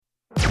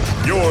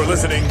You're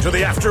listening to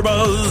the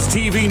AfterBuzz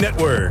TV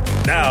Network,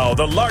 now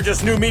the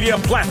largest new media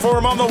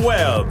platform on the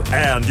web,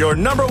 and your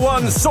number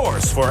one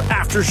source for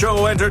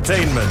after-show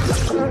entertainment.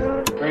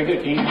 Very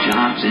good, Dean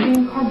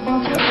Johnson.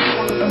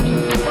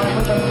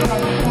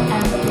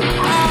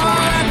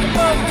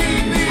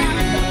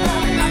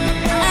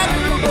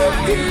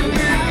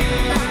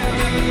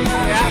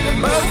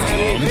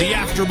 From the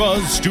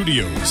AfterBuzz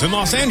Studios in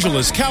Los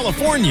Angeles,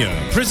 California,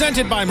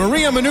 presented by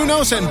Maria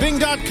Menounos and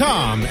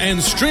Bing.com, and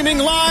streaming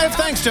live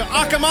thanks to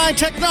Akamai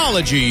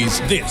Technologies,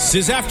 this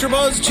is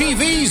AfterBuzz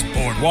TV's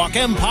Boardwalk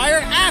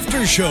Empire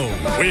After Show.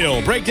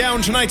 We'll break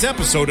down tonight's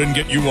episode and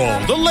get you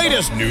all the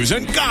latest news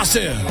and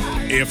gossip.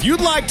 If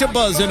you'd like to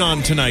buzz in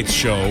on tonight's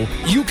show,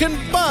 you can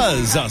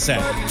buzz us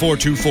at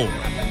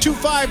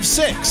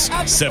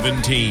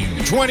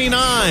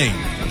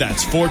 424-256-1729.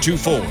 That's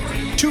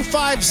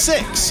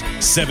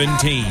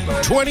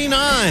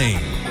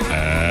 424-256-1729.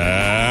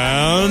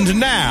 And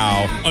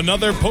now,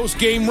 another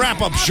post-game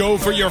wrap-up show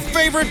for your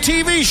favorite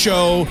TV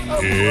show.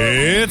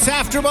 It's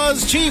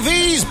AfterBuzz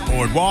TV's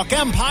Boardwalk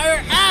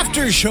Empire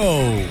After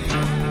Show.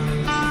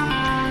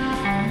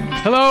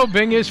 Hello,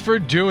 Bing is for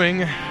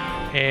doing,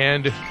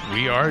 and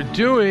we are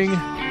doing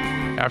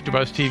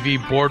AfterBuzz TV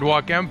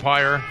Boardwalk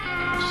Empire,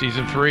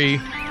 Season 3,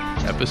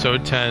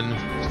 Episode 10,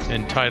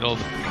 entitled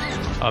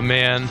A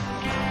Man,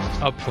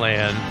 a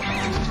Plan.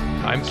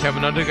 I'm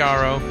Kevin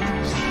Undergaro.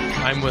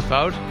 I'm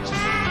without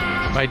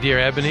my dear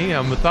Ebony.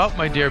 I'm without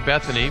my dear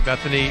Bethany.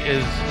 Bethany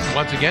is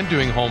once again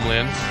doing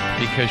Homeland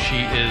because she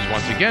is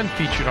once again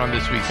featured on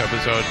this week's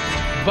episode.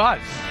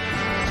 But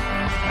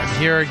I'm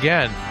here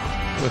again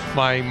with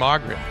my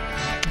Margaret.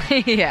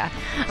 Yeah,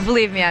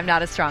 believe me, I'm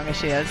not as strong as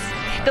she is.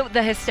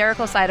 The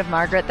hysterical side of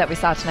Margaret that we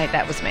saw tonight,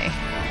 that was me.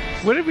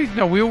 What did we?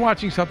 No, we were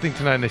watching something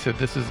tonight, and they said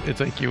it's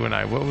like you and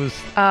I. What was?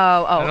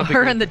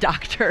 Her and the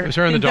doctor. It was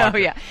her and the doctor.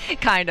 No, yeah,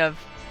 kind of.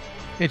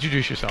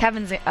 Introduce yourself.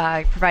 Kevin's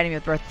providing me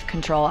with birth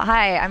control.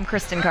 Hi, I'm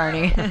Kristen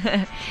Carney,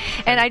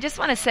 and I just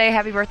want to say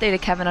happy birthday to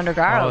Kevin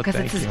Undergaro because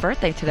it's his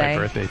birthday today.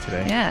 My birthday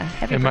today. Yeah,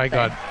 happy and birthday.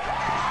 My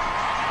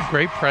God,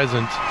 great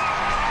present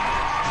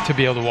to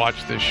be able to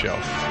watch this show.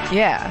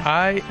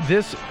 Yeah.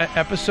 This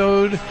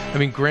episode. I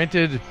mean,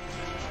 granted,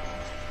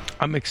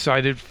 I'm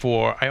excited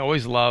for. I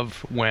always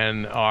love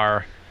when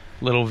our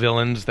little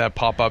villains that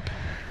pop up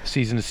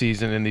season to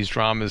season in these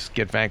dramas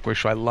get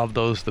vanquished. So I love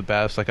those the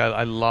best. Like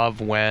I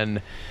love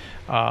when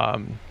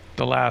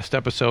the last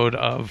episode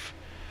of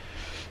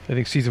I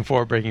think season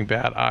 4 of Breaking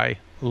Bad, I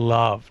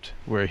loved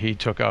where he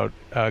took out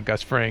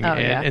Gus Fring,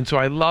 and so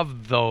I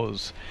love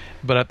those.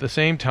 But at the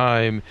same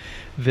time,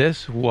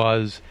 this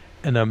was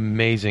an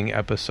amazing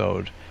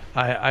episode.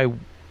 I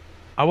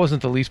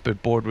wasn't the least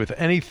bit bored with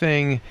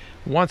anything.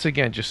 Once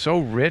again, just so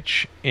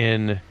rich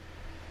in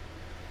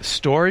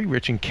story,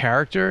 rich in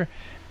character,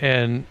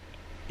 and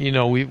you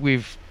know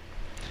we've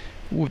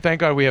thank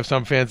God we have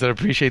some fans that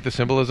appreciate the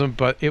symbolism,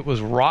 but it was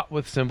wrought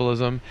with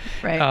symbolism.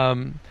 Right.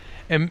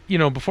 And you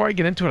know, before I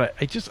get into it,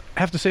 I just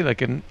have to say,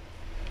 like,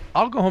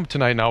 I'll go home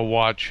tonight and I'll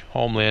watch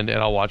Homeland and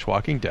I'll watch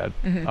Walking Dead.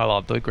 Mm-hmm. I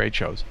love the great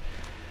shows,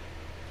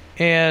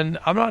 and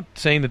I'm not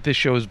saying that this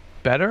show is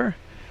better,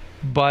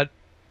 but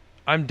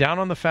I'm down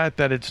on the fact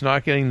that it's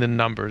not getting the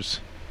numbers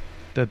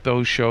that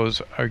those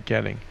shows are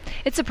getting.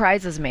 It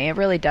surprises me. It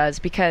really does,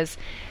 because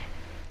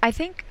I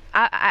think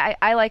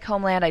I like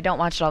Homeland. I don't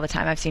watch it all the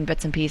time. I've seen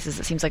bits and pieces.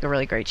 It seems like a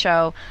really great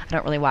show. I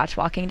don't really watch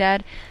Walking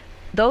Dead.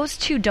 Those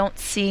two don't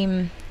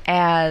seem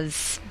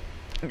as...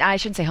 I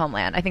shouldn't say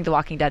Homeland. I think The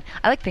Walking Dead.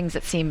 I like things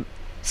that seem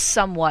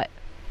somewhat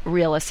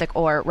realistic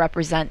or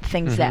represent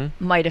things that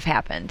might have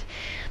happened.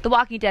 The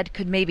Walking Dead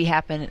could maybe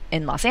happen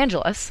in Los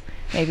Angeles.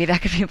 Maybe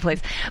that could be a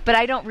place. But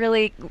I don't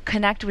really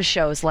connect with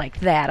shows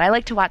like that. I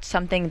like to watch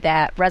something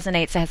that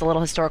resonates, that has a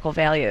little historical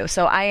value.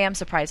 So I am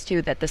surprised,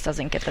 too, that this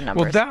doesn't get the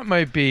numbers. Well, that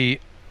might be...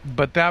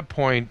 But that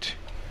point,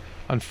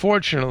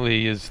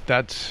 unfortunately,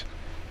 that's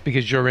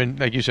because you're in,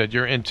 like you said,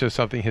 you're into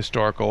something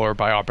historical or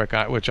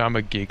biopic, which I'm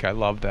a geek. I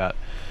love that.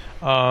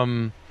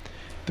 The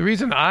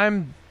reason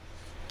I'm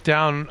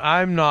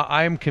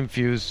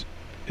confused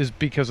is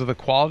because of the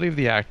quality of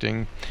the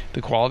acting,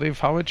 the quality of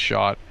how it's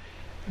shot,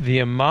 the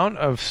amount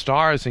of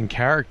stars and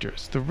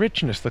characters, the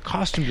richness, the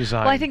costume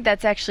design. Well, I think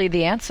that's actually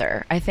the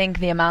answer. I think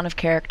the amount of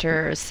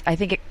characters. I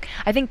think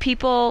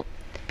people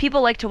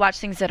like to watch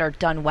things that are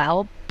done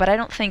well, but I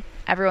don't think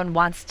everyone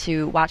wants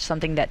to watch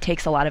something that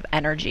takes a lot of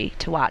energy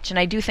to watch. And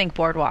I do think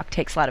Boardwalk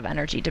takes a lot of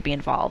energy to be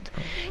involved.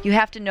 You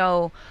have to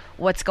know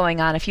what's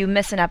going on. If you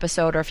miss an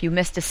episode or if you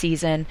missed a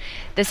season,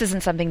 this isn't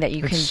something that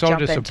you can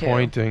jump into. It's so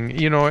disappointing.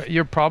 You know,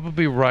 you're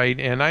probably right.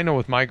 And I know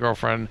with my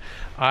girlfriend,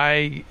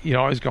 I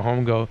always go home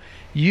and go,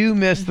 you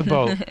missed the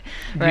boat.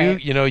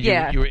 Right.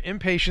 You were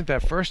impatient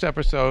that first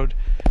episode.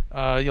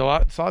 A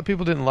lot of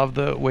people didn't love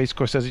the way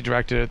Scorsese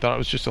directed it. Thought it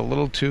was just a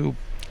little too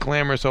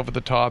glamorous, over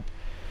the top.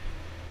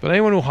 But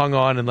anyone who hung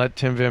on and let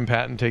Tim Van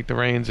Patten take the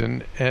reins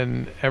and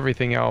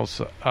everything else,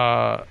 like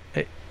I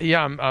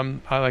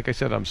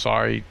said, I'm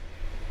sorry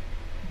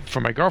for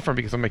my girlfriend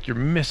because I'm like, you're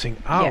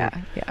missing out.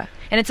 Yeah.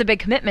 And it's a big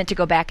commitment to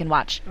go back and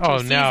watch 2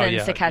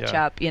 seasons to catch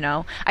up, you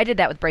know. I did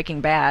that with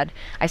Breaking Bad.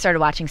 I started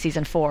watching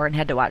season 4 and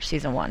had to watch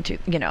season 1 too.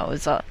 You know, it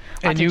was a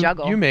lot to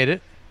juggle. You made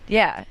it.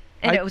 Yeah.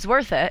 And it was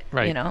worth it,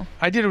 right. You know.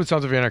 I did it with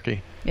Sons of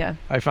Anarchy. Yeah.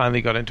 I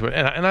finally got into it.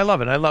 And I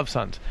love it. I love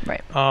Sons.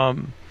 Right.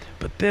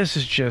 But this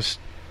is just,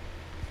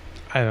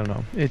 I don't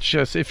know. It's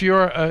just, if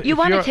you're... you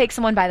want to take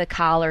someone by the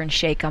collar and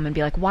shake them and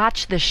be like,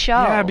 watch the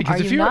show. Yeah,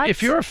 because nuts?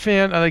 if you're a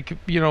fan, like,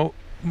 you know,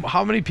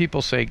 how many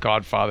people say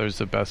Godfather is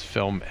the best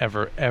film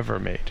ever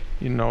made?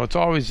 You know, it's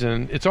always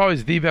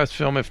the best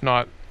film, if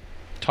not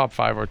top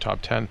 5 or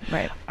top 10.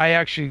 Right.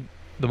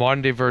 The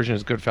modern day version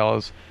is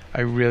Goodfellas.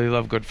 I really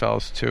love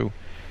Goodfellas too,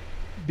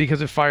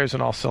 because it fires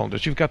on all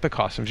cylinders. You've got the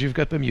costumes, you've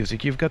got the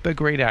music, you've got the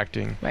great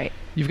acting, right?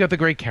 You've got the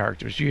great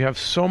characters. You have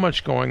so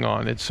much going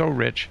on. It's so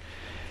rich,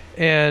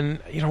 and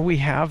you know we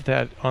have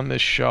that on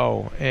this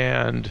show.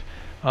 And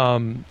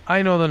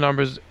I know the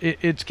numbers.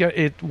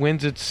 It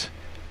wins its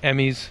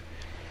Emmys,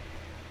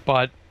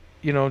 but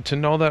you know, to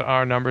know that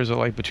our numbers are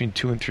like between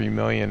 2 and 3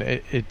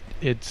 million,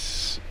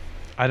 it's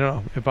I don't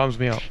know. It bums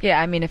me out. Yeah,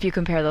 I mean, if you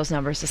compare those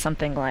numbers to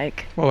something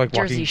like Jersey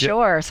Walking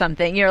Shore or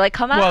something, you're like,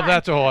 come on. Well,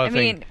 that's a whole other thing.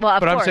 I mean, well,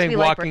 of course, we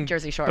like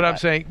Jersey Shore. But I'm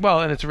saying,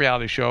 well, and it's a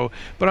reality show,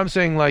 but I'm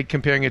saying, like,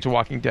 comparing it to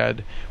Walking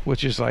Dead,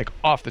 which is, like,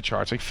 off the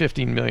charts, like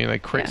 15 million,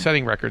 like,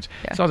 setting records.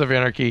 Yeah. Sons of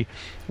Anarchy,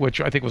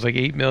 which I think was, like,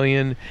 8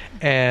 million,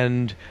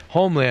 and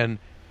Homeland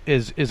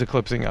is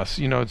eclipsing us.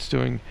 You know, it's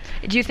doing...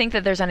 Do you think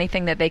that there's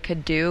anything that they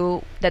could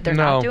do that they're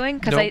not doing?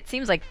 Because it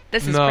seems like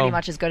this is pretty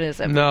much as good as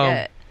it would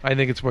get. I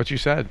think it's what you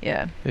said.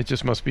 Yeah. It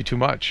just must be too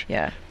much.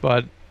 Yeah.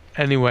 But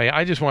anyway,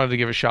 I just wanted to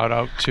give a shout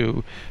out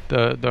to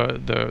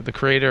the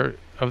creator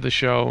of the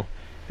show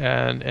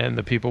and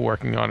the people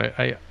working on it.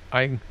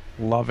 I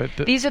love it.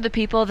 These are the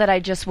people that I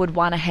just would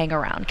want to hang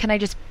around. Can I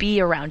just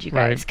be around you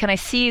guys? Right. Can I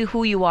see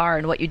who you are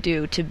and what you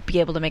do to be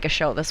able to make a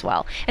show this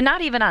well? And not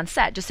even on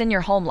set, just in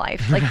your home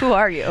life. Like, who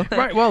are you?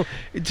 Right. Well,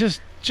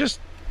 just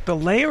the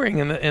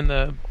layering and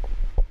the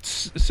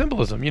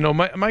symbolism. You know,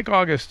 Mike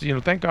August, you know,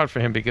 thank God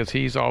for him, because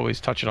he's always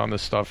touching on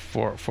this stuff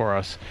for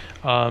us.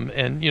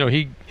 And, you know,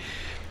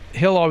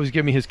 he'll always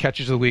give me his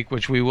catches of the week,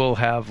 which we will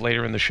have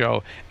later in the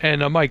show.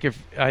 And Mike,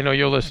 if I know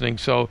you're listening,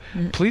 so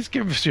please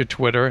give us your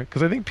Twitter,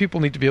 because I think people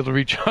need to be able to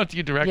reach out to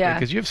you directly,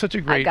 because you have such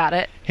a great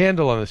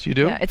handle on this. You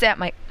do? Yeah, it's at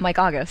Mike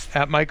August.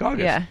 At Mike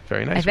August. Yeah.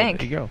 Very nice. I think.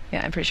 There you go.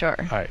 Yeah, I'm pretty sure.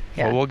 All right.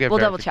 Yeah. Well, we'll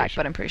double check,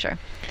 but I'm pretty sure.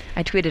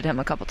 I tweeted him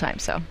a couple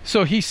times, so.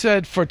 So he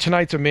said for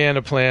tonight's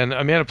Amanda Plan,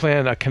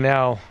 a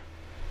canal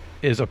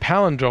is a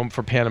palindrome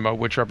for Panama,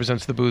 which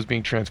represents the booze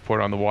being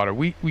transported on the water.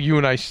 You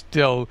and I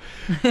still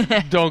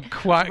don't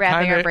quite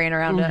wrapping our brain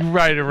around it.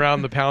 Right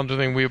around the palindrome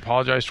thing. We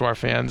apologize to our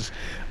fans.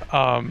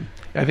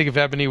 I think if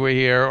Ebony were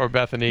here, or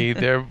Bethany,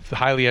 they're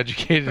highly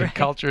educated and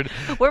cultured.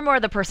 We're more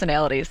the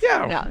personalities.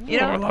 Yeah, no,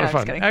 we're a lot of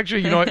fun.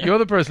 Actually, you know what? You're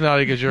the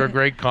personality because you're a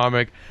great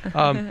comic.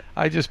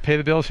 I just pay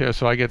the bills here,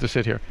 so I get to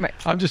sit here. Right.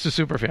 I'm just a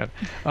super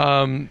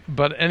fan.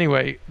 But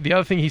anyway, the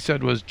other thing he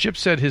said was, Jip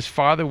said his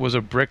father was a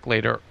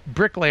bricklayer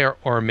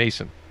or a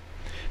mason.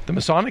 The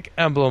Masonic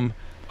emblem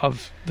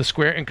of the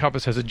square and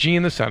compass has a G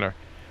in the center,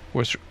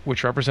 which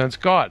represents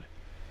God,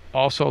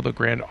 also the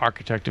grand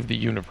architect of the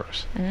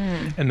universe.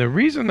 And the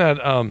reason that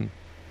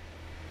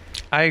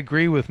I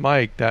agree with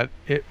Mike that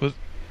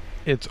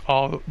it's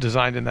all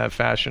designed in that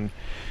fashion,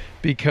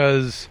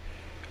 because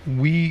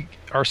we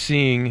are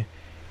seeing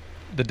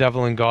the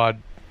devil and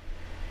God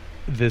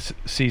this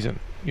season.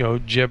 You know,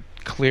 Jip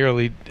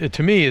clearly,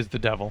 to me, is the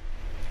devil.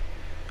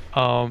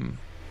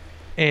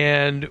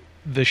 And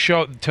the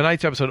show,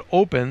 tonight's episode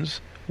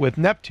opens with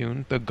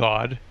Neptune, the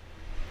god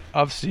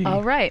of sea.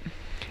 Oh, right.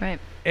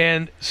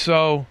 And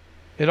so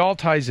it all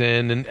ties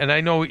in, and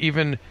I know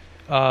even,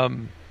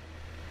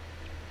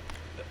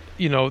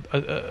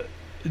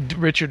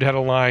 Richard had a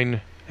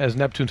line as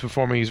Neptune's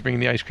performing. He's bringing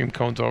the ice cream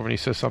cones over, and he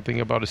says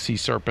something about a sea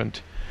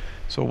serpent.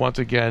 So once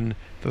again,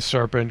 the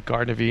serpent,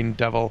 Garden of Eden,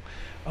 devil.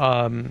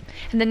 And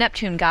the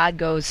Neptune god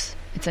goes,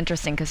 it's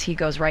interesting because he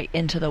goes right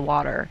into the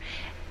water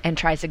and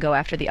tries to go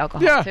after the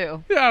alcohol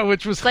too. Yeah,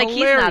 which was hilarious.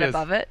 Like he's not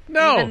above it.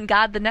 No. Even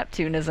God the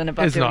Neptune isn't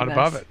above He's not this.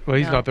 above it. Well,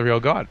 he's not the real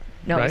God.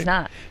 No, right? He's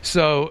not.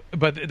 So,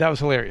 but that was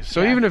hilarious.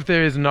 So even if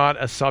there is not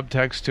a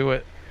subtext to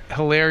it,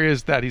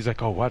 hilarious that he's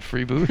like, oh, what,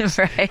 free booze?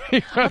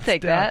 Right. I'll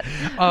take that.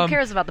 Who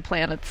cares about the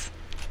planets?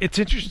 It's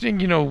interesting,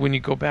 when you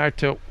go back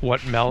to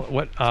what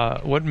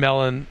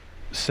Mellon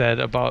said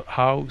about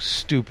how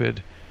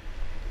stupid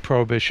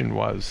Prohibition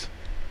was.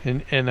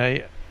 And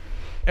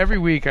every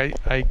week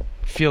I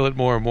feel it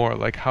more and more,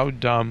 like how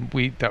dumb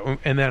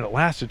and then it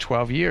lasted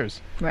 12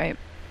 years. Right.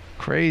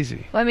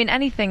 Crazy. Well, I mean,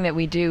 anything that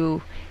we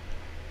do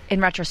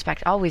in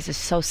retrospect always is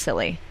so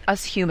silly.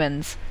 Us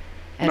humans.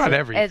 Not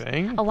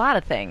everything. A lot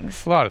of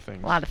things. A lot of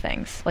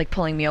things. Like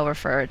pulling me over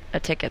for a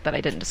ticket that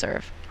I didn't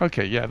deserve.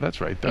 Okay, yeah,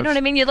 that's right. You know what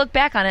I mean? You look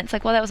back on it, it's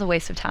like, well, that was a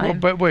waste of time. Well,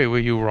 but wait, were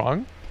you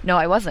wrong? No,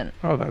 I wasn't.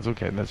 Oh, that's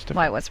okay. That's different.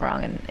 Well, I was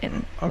wrong.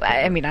 And Okay.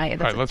 I mean, All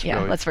right,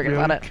 let's forget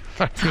about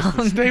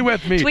it. Stay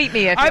with me. Tweet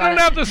me if I you don't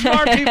wanna- have the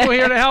smart people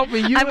here to help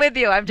me. I'm with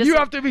you. I'm just You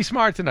have to be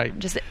smart tonight.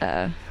 just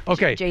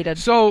Okay. jaded.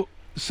 So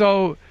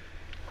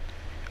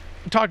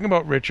talking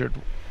about Richard,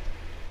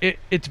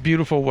 it's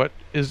beautiful what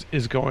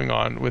is going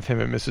on with him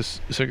and Miss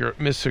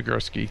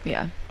Sigursky.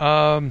 Yeah.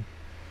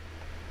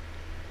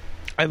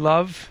 I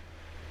love.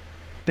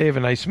 They have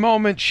a nice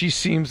moment. She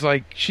seems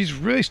like she's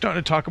really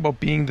starting to talk about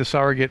being the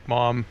surrogate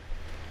mom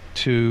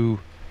to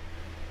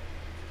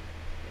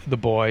the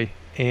boy,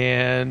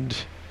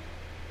 and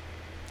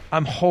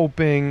I'm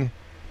hoping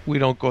we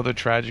don't go the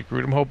tragic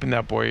route. I'm hoping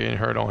that boy and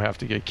her don't have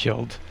to get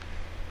killed.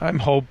 I'm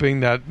hoping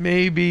that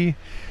maybe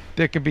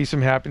there could be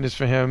some happiness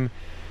for him.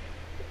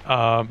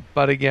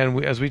 But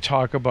again, as we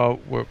talk about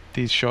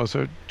these shows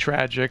are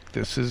tragic,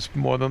 this is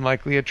more than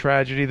likely a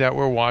tragedy that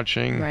we're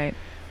watching. Right.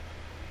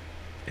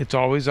 It's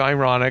always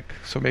ironic,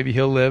 so maybe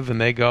he'll live and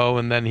they go,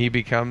 and then he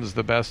becomes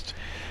the best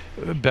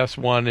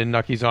one in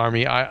Nucky's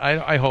army.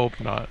 I hope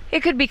not.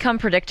 It could become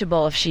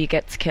predictable if she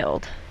gets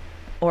killed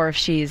or if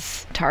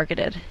she's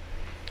targeted.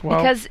 Well,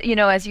 Because,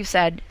 as you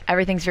said,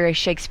 everything's very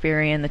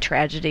Shakespearean, the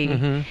tragedy.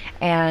 Mm-hmm.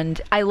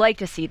 And I like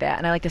to see that,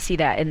 and I like to see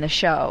that in the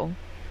show.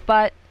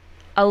 But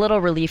a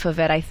little relief of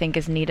it, I think,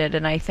 is needed,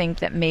 and I think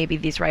that maybe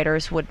these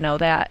writers would know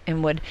that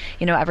and would,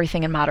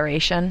 everything in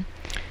moderation.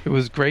 it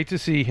was great to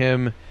see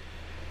him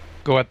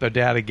go at the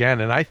dad again,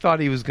 and I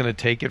thought he was going to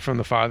take it from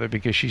the father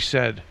because she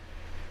said,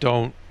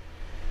 don't.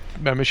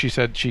 Remember, she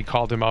said she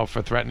called him out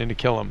for threatening to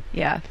kill him.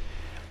 Yeah.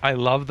 I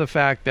love the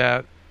fact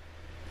that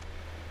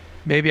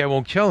maybe I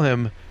won't kill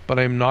him, but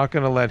I'm not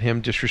going to let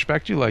him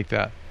disrespect you like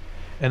that.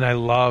 And I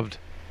loved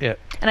it.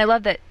 And I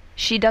love that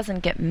she doesn't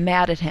get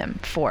mad at him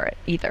for it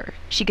either.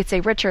 She could say,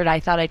 Richard, I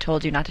thought I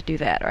told you not to do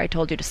that, or I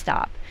told you to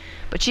stop.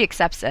 But she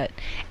accepts it.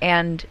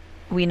 And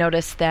we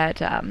noticed that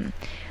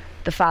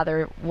the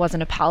father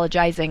wasn't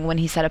apologizing when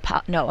he said,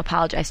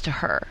 apologize to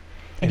her.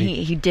 And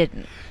he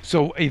didn't.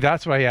 So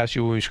that's what I asked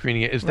you when we were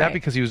screening it. Is that Right.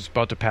 because he was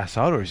about to pass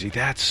out, or is he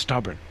that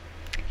stubborn?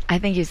 I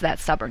think he's that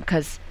stubborn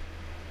because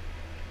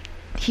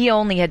he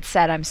only had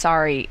said, I'm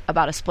sorry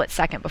about a split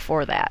second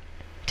before that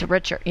to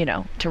Richard,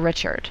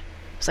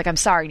 It's like, I'm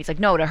sorry. And he's like,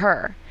 no, to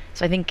her.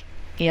 So I think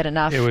he had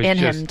enough in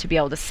him to be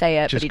able to say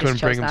it, but he just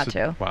chose not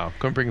to. Wow,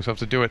 couldn't bring himself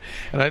to do it.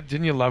 And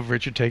didn't you love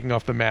Richard taking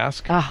off the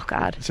mask? Oh,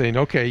 God. Saying,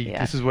 okay, Yeah.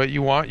 this is what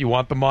you want. You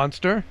want the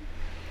monster?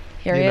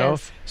 Here he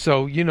is.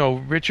 So,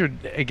 Richard,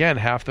 again,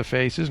 half the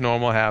face is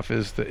normal, half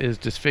is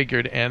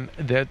disfigured. And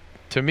that,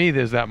 to me,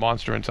 there's that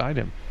monster inside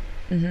him.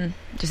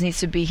 Mm-hmm. Just needs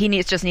to be,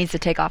 just needs to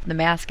take off the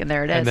mask, and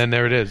there it is. And then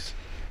there it is.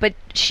 But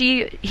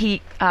she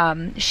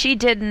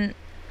didn't,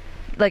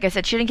 like I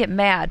said, she didn't get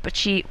mad, but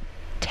she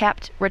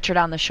tapped Richard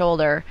on the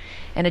shoulder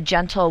in a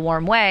gentle,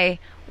 warm way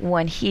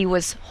when he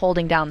was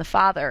holding down the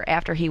father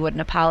after he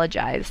didn't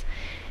apologize.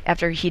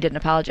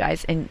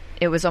 And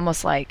it was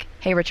almost like,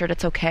 hey, Richard,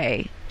 it's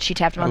okay. She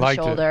tapped him on the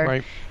shoulder.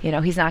 Right.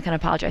 He's not going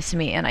to apologize to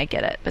me, and I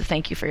get it, but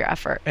thank you for your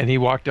effort. And he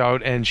walked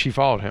out, and she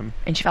followed him.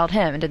 And she followed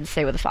him and didn't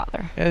stay with the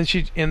father.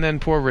 And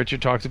then poor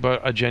Richard talks about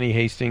a Jenny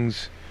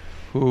Hastings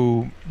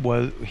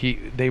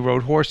they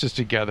rode horses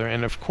together,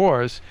 and of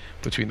course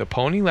between the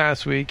pony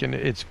last week and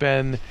it's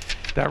been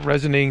that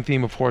resonating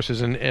theme of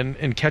horses,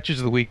 and Catches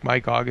of the Week,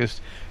 Mike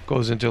August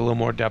goes into a little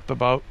more depth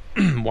about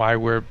why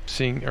we're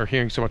seeing or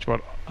hearing so much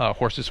about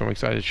horses, so I'm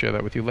excited to share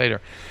that with you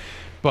later.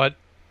 But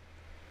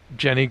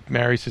Jenny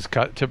marries his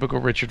typical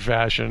Richard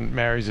fashion,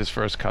 marries his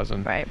first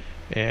cousin, right?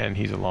 And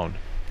he's alone,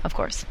 of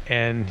course.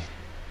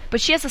 But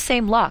she has the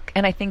same luck,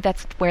 and I think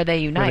that's where they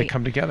unite. Where they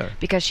come together.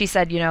 Because she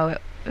said,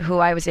 who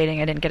I was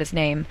dating, I didn't get his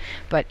name,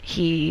 but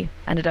he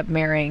ended up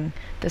marrying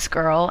this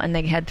girl, and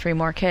they had 3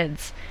 more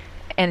kids.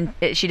 And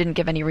she didn't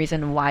give any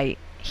reason why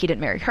he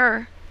didn't marry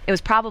her. It was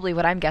probably,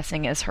 what I'm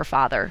guessing, is her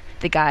father.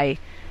 The guy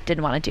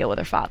didn't want to deal with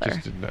her father.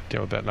 Just didn't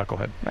deal with that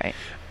knucklehead. Right.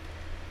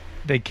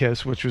 They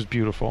kiss, which was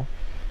beautiful.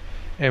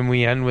 And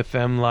we end with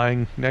them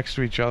lying next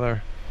to each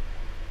other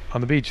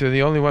on the beach. They're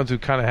the only ones who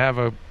kind of have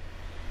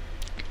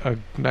a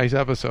nice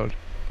episode.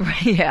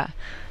 Yeah.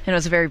 And it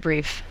was very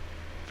brief.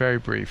 Very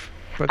brief.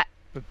 But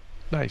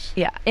nice.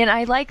 Yeah. And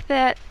I like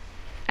that.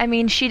 I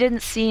mean, she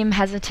didn't seem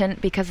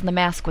hesitant because the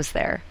mask was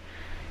there.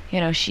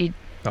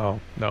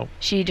 Oh, no.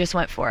 She just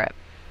went for it.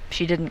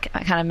 She didn't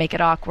kind of make it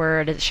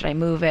awkward. Should I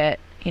move it?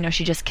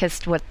 She just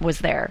kissed what was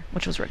there,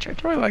 which was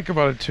Richard. What I like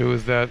about it, too,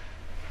 is that,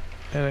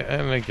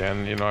 and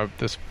again,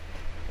 this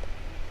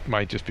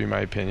might just be my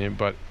opinion,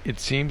 but it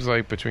seems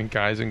like between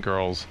guys and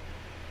girls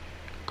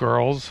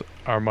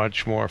are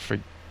much more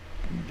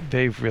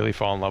they really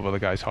fall in love with a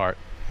guy's heart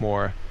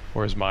more,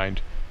 or his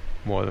mind,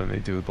 more than they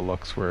do the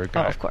looks. Where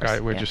of course.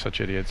 We're just such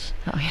idiots.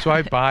 Oh, yeah. So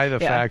I buy the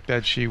fact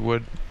that she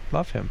would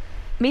love him.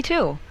 Me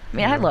too. I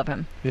mean, I love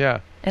him.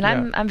 Yeah. And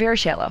I'm very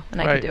shallow, and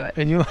I can do it.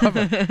 And you love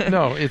him.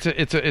 No,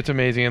 it's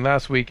amazing. And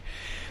last week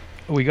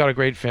we got a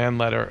great fan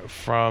letter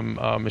from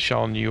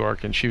Michelle in New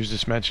York, and she was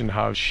just mentioned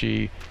how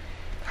her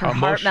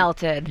heart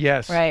melted.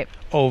 Yes. Right.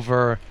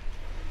 Over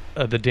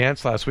the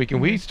dance last week,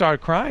 and we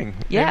started crying.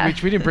 Yeah.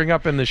 Which we didn't bring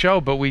up in the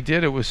show, but we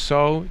did. It was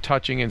so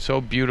touching and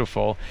so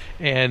beautiful.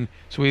 And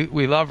so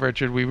we love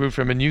Richard. We root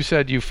for him. And you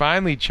said you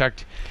finally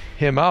checked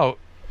him out.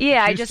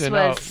 Yeah, I just Houston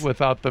was out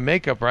without the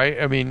makeup, right?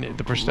 I mean,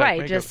 the prosthetic right,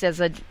 makeup. just as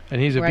a and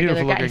he's a regular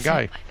beautiful looking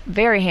guy.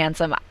 Very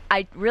handsome.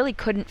 I really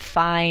couldn't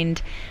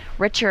find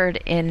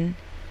Richard in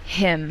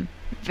him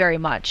very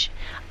much.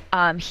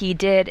 He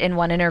did, in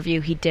one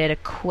interview, he did a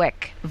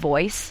quick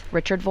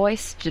Richard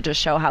voice, to just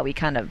show how he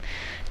kind of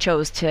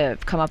chose to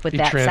come up with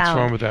that sound. He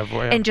transformed with that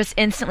voice. Yeah. And just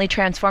instantly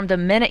transformed. The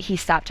minute he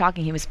stopped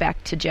talking, he was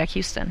back to Jack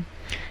Houston.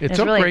 It's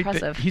so really great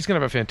impressive. that He's going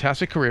to have a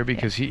fantastic career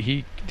because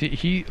he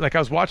like I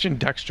was watching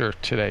Dexter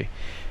today,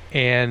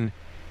 and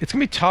it's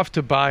going to be tough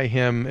to buy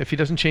him if he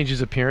doesn't change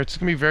his appearance. It's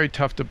going to be very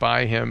tough to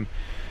buy him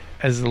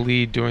as the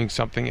lead doing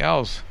something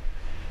else.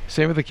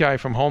 Same with the guy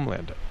from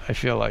Homeland, I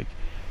feel like.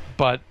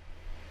 But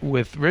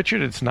with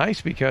Richard, it's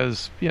nice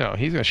because, he's going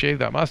to shave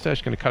that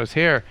mustache, going to cut his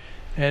hair,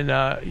 and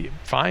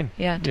fine.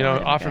 Yeah,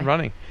 totally off and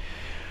running.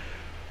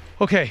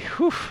 Okay.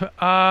 Whew.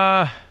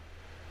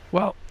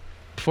 Well,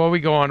 before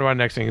we go on to our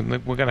next thing, we're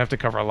going to have to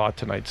cover a lot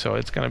tonight, so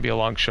it's going to be a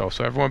long show.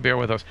 So everyone bear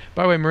with us.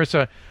 By the way,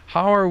 Marissa,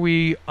 how are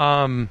we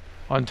on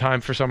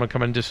time for someone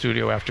coming into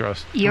studio after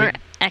us? You're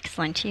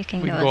excellent. You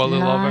can we go can go a as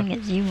little long over.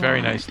 as you want.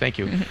 Very nice. Thank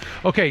you.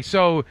 Okay,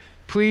 so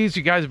please,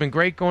 you guys have been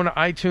great going to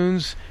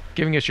iTunes,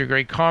 giving us your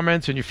great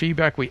comments and your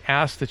feedback. We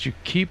ask that you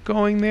keep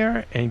going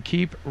there and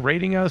keep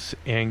rating us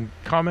and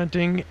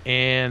commenting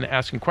and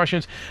asking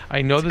questions.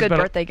 I know it's a there's good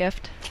been birthday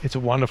gift. It's a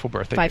wonderful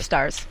birthday 5 gift.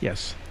 stars.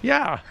 Yes.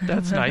 Yeah,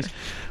 that's nice.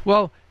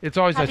 Well, it's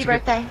always Happy nice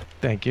birthday.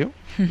 Thank you.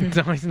 It's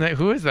always nice.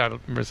 Who is that,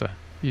 Marissa?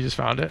 You just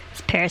found it?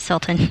 It's Paris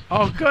Hilton.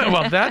 Oh, good.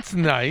 Well, that's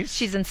nice.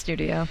 She's in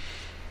studio.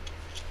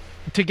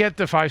 To get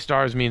the 5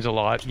 stars means a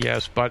lot,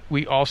 yes, but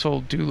we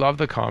also do love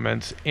the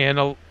comments, and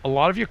a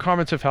lot of your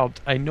comments have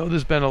helped. I know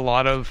there's been a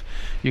lot of,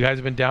 you guys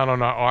have been down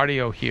on our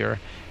audio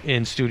here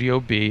in Studio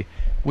B.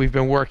 We've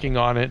been working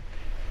on it.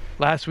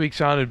 Last week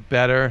sounded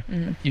better.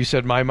 Mm-hmm. You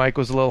said my mic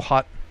was a little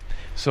hot,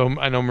 so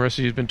I know Marissa,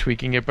 you've been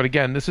tweaking it, but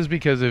again, this is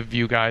because of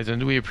you guys,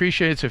 and we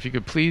appreciate it. So if you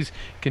could please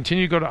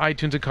continue to go to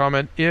iTunes and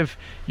comment if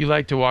you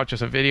like to watch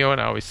us on video. And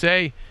I always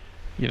say,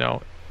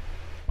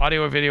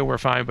 audio or video, we're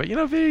fine, but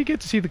video, you get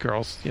to see the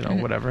girls,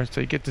 whatever,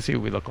 so you get to see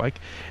what we look like.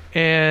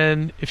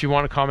 And if you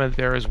want to comment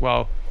there as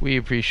well, we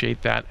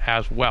appreciate that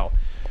as well.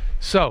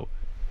 So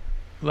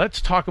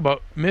let's talk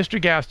about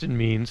Mr. Gaston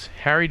Means,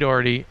 Harry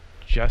Daugherty,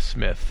 Jess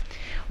Smith.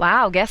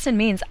 Wow, Gaston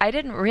Means. I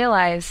didn't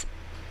realize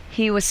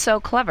he was so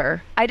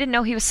clever. I didn't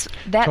know he was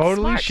that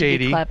totally smart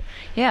shady. To be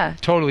yeah,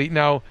 totally.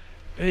 Now,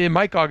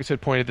 Mike August had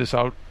pointed this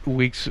out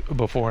weeks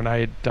before, and I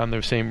had done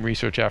the same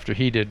research after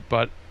he did,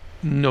 but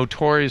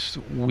notorious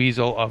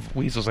weasel of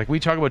weasels. Like, we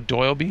talk about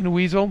Doyle being a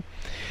weasel,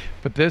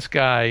 but this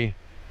guy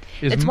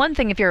is... It's one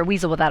thing if you're a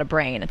weasel without a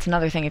brain. It's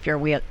another thing if you're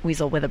a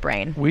weasel with a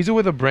brain. Weasel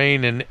with a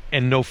brain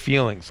and no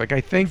feelings. Like,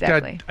 I think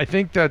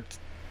that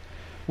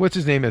what's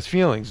his name has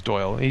feelings,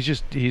 Doyle.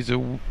 He's a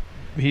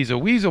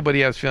weasel, but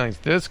he has feelings.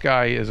 This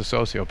guy is a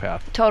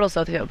sociopath. Total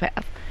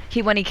sociopath.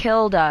 When he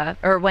killed,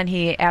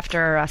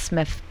 after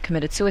Smith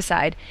committed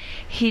suicide,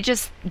 he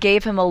just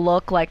gave him a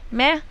look like,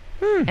 meh,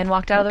 and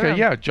walked out of the room.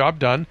 Yeah, job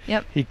done.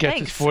 Yep. He gets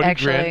his 40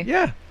 grand.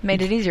 Yeah.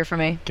 Made it easier for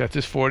me. Gets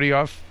his 40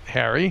 off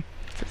Harry.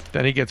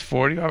 Then he gets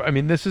 40 off. I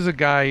mean, this is a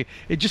guy,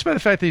 just by the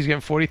fact that he's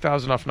getting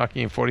 40,000 off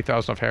Nucky and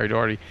 40,000 off Harry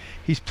Daugherty,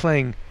 he's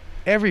playing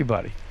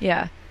everybody.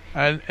 Yeah.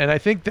 And I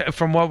think that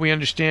from what we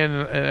understand,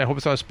 and I hope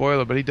it's not a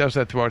spoiler, but he does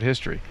that throughout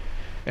history.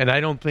 And I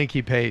don't think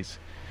he pays.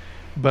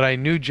 But I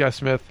knew Jess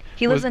Smith.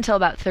 He lives until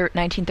about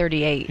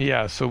 1938.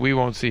 Yeah, so we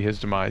won't see his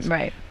demise.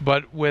 Right.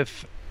 But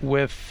with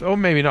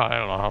maybe not. I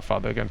don't know how far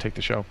they're going to take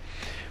the show.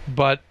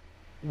 But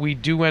we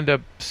do end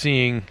up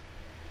seeing...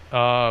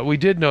 we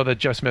did know that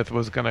Jess Smith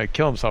was going to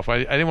kill himself. I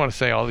didn't want to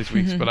say all these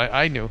weeks, but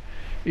I knew.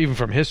 Even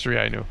from history,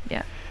 I knew.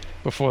 Yeah.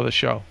 Before the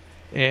show.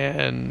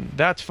 And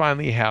that's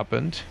finally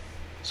happened.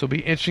 So it'll be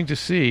interesting to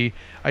see.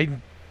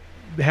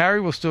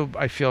 Harry will still,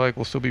 I feel like,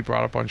 will still be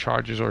brought up on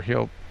charges, or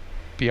he'll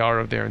be out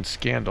of there in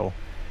scandal.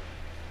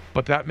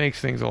 But that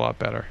makes things a lot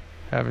better,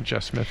 having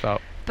Jess Smith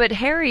out. But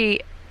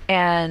Harry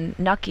and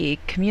Nucky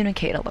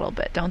communicate a little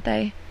bit, don't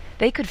they?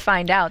 They could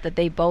find out that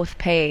they both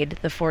paid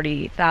the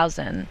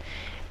 $40,000,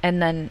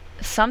 and then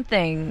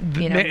something,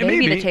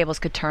 maybe the tables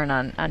could turn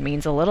on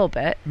Means a little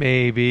bit.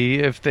 Maybe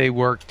if they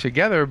work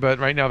together, but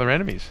right now they're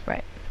enemies.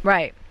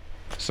 Right.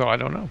 So I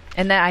don't know.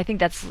 And then I think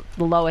that's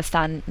the lowest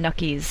on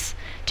Nucky's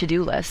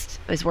to-do list,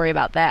 is worry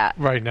about that.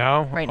 Right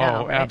now? Right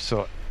now, right?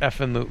 Absolutely.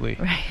 Effing-lutely.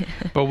 Right.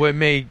 But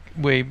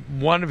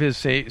one of his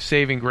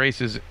saving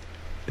graces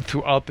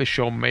throughout the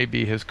show may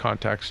be his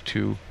contacts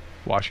to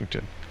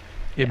Washington.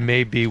 It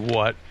may be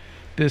what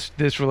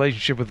this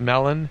relationship with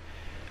Mellon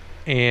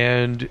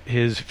and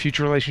his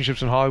future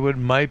relationships in Hollywood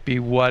might be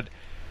what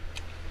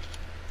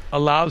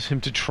allows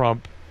him to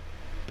trump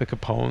the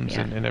Capones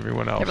and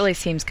everyone else. It really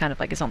seems kind of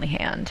like his only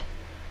hand.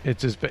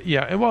 It's as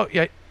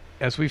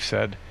as we've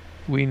said,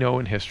 we know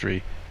in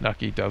history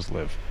Nucky does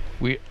live.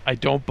 I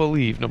don't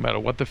believe, no matter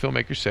what the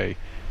filmmakers say,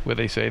 where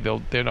they say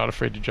they're not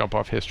afraid to jump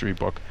off history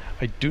book,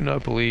 I do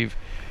not believe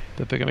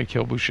that they're going to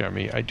kill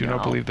Buscemi. I do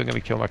not believe they're going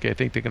to kill Nucky. I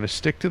think they're going to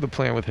stick to the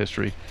plan with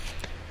history.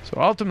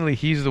 So ultimately,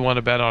 he's the one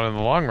to bet on in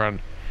the long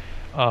run.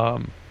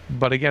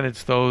 But again,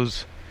 it's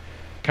those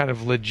kind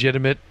of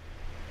legitimate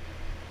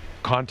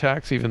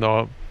contacts, even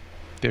though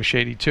they're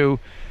shady too.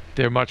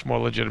 They're much more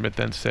legitimate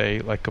than, say,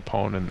 like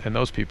Capone and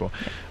those people.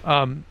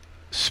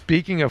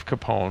 Speaking of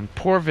Capone,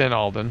 poor Van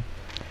Alden.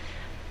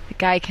 The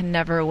guy can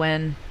never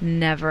win.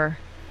 Never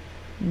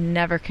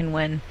can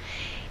win.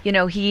 You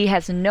know, he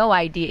has no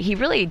idea. He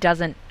really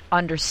doesn't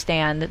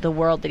understand the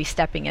world that he's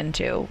stepping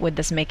into with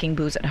this making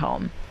booze at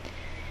home.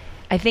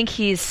 I think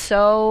he's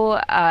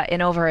so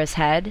in over his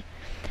head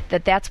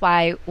that's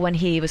why when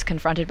he was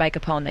confronted by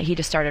Capone that he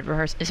just started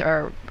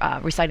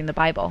reciting the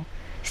Bible.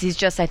 He's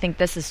just, I think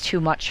this is too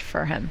much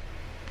for him.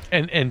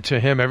 And to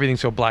him,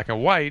 everything's so black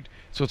and white.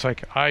 So it's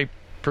like, I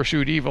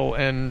pursued evil,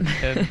 and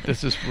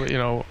this is, you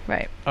know.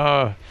 Right.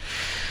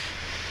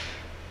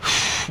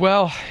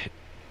 Well,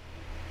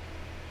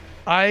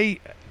 I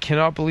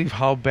cannot believe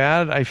how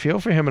bad I feel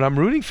for him, and I'm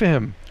rooting for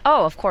him.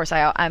 Oh, of course.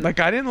 I'm like,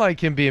 I didn't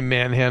like him being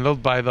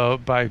manhandled by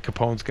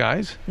Capone's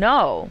guys.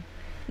 No,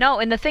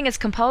 and the thing is,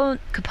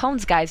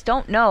 Capone's guys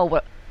don't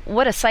know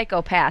what a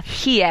psychopath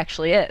he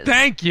actually is.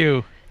 Thank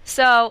you.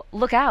 So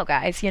look out,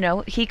 guys. You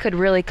know, he could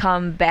really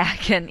come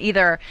back and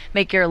either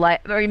make your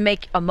life, or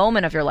make a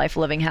moment of your life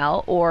living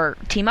hell, or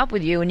team up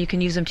with you and you can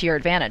use him to your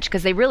advantage,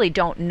 because they really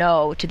don't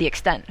know to the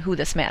extent who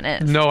this man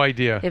is. No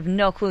idea. They have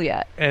no clue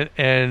yet.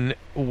 And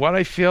what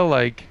I feel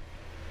like,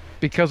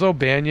 because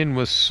O'Banion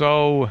was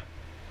so,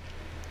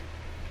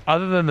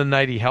 other than the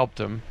night he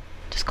helped him,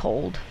 just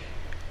cold.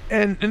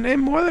 And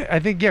more than, I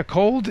think,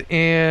 cold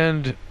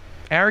and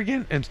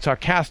arrogant and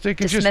sarcastic.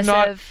 Dismissive. And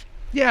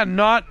just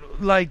not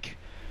like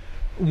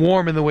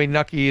warm in the way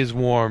Nucky is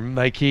warm.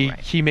 Like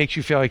he makes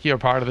you feel like you're a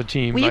part of the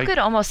team. Well, like, you could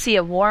almost see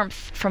a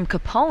warmth from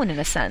Capone in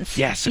a sense.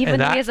 Yes. Even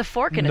though he has a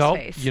fork in his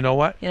face. You know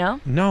what? You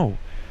know? No.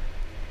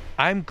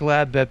 I'm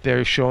glad that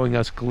they're showing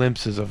us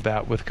glimpses of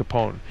that with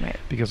Capone. Right.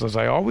 Because as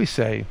I always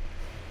say,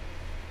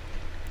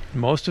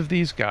 most of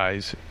these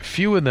guys,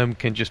 few of them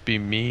can just be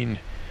mean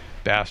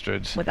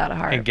bastards without a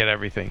heart and get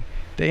everything.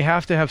 They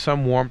have to have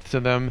some warmth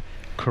to them,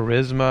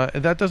 charisma.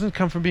 That doesn't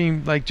come from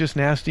being like just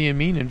nasty and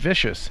mean and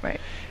vicious.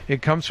 Right.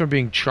 It comes from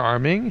being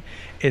charming.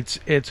 It's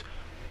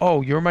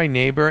oh, you're my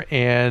neighbor,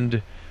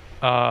 and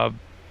I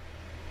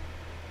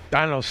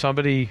don't know,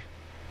 somebody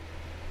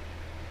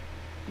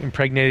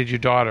impregnated your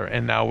daughter,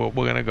 and now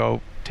we're gonna go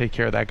take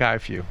care of that guy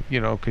for you,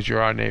 you know, because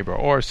you're our neighbor.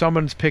 Or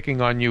someone's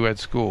picking on you at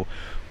school.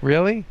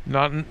 Really?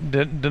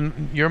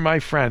 You're my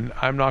friend.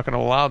 I'm not going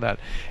to allow that.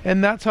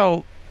 And that's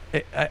how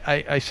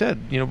I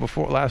said, you know,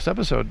 before last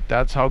episode,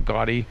 that's how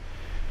Gotti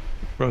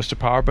rose to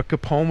power. But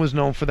Capone was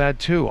known for that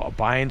too,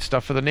 buying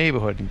stuff for the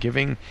neighborhood and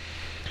giving,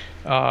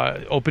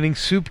 opening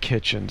soup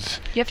kitchens.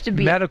 You have to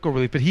be medical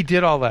relief, but he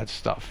did all that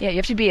stuff. Yeah, you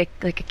have to be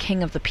like a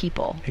king of the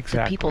people.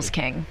 Exactly. The people's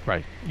king.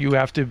 Right. You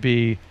have to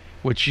be,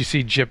 which you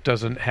see Jip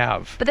doesn't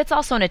have. But that's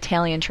also an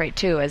Italian trait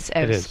too, as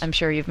I'm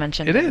sure you've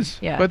mentioned. It is.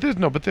 Yeah. But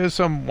there's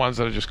some ones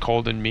that are just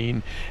cold and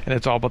mean, and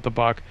it's all about the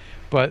buck.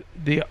 But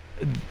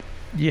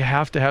you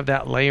have to have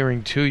that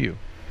layering to you.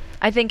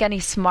 I think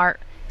any smart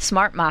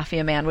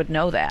mafia man would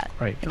know that.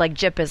 Right. Like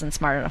Jip isn't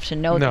smart enough to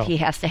know that he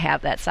has to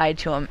have that side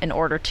to him in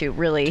order to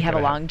really have a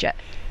long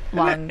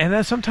And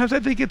then sometimes I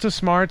think it's a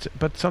smart,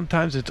 but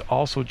sometimes it's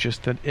also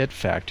just an it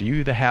factor. You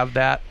either have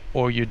that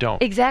or you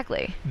don't.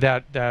 Exactly.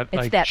 That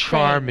like that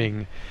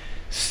charming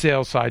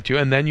sales side to you,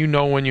 and then you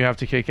know when you have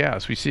to kick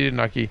ass. We see it in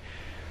Nucky,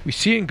 we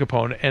see it in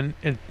Capone,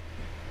 and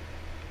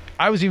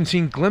I was even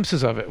seeing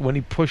glimpses of it when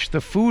he pushed the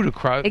food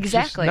across.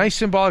 Exactly. Just nice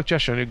symbolic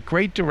gesture. And a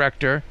great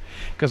director,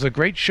 because a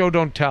great show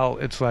don't tell.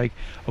 It's like,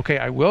 okay,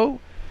 I will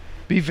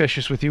be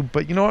vicious with you,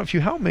 but you know what? If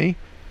you help me,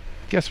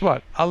 guess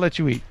what? I'll let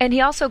you eat. And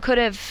he also could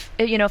have,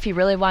 you know, if he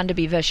really wanted to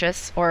be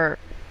vicious, or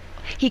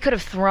he could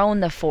have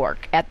thrown the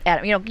fork at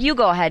him. You know, you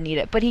go ahead and eat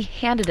it. But he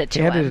handed it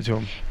to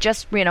him.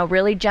 Just, you know,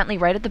 really gently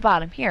right at the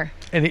bottom. Here.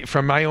 And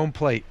from my own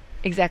plate.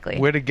 Exactly.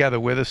 We're together.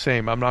 We're the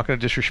same. I'm not going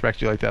to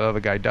disrespect you like that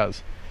other guy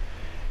does.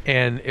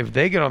 And if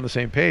they get on the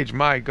same page,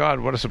 my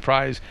God, what a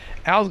surprise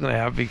Al's going to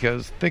have,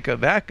 because think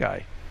of that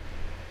guy.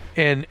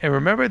 And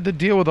remember the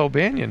deal with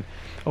O'Banion.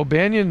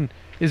 O'Banion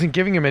isn't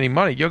giving him any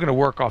money. You're going to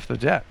work off the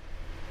debt.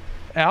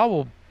 Al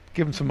will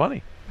give him some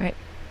money. Right.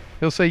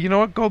 He'll say, you know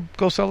what,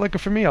 go sell liquor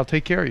for me. I'll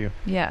take care of you.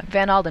 Yeah.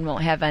 Van Alden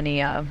won't have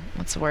any,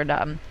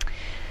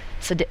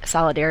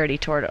 solidarity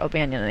toward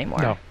O'Banion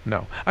anymore.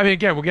 No. I mean,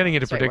 again, we're getting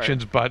into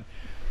predictions, but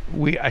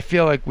I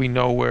feel like we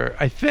know where,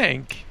 I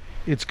think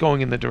it's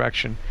going in the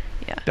direction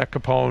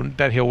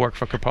that he'll work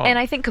for Capone. And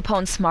I think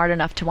Capone's smart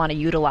enough to want to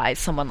utilize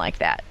someone like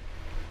that.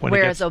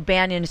 Whereas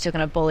O'Banion is still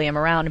going to bully him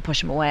around and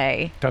push him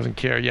away. Doesn't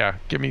care. Yeah.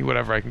 Give me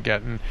whatever I can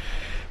get. And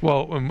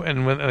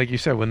when, like you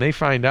said, when they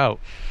find out,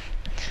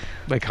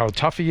 like how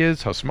tough he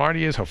is, how smart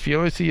he is, how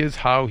fearless he is,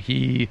 how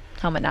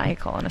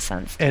maniacal in a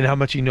sense, and how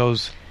much he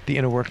knows the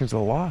inner workings of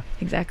the law.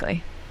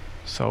 Exactly.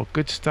 So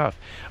good stuff.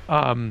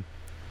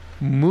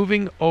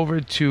 Moving over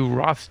to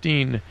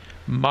Rothstein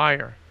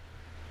Meyer,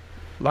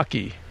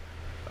 Lucky,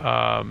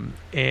 and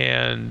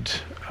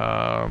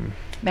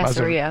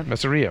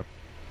Masseria.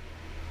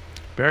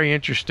 Very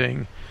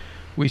interesting.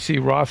 We see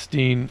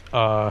Rothstein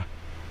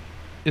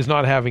is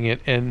not having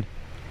it, and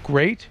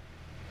great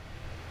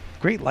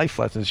life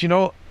lessons.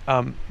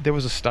 There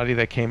was a study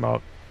that came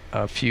out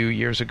a few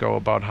years ago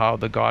about how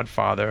The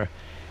Godfather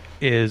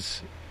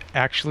is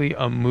actually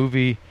a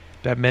movie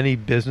that many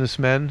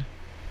businessmen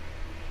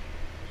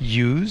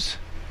use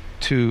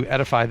to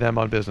edify them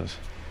on business.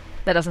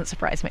 That doesn't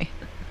surprise me.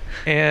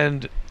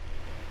 And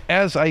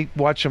as I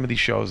watch some of these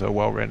shows that are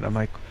well written, I'm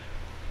like,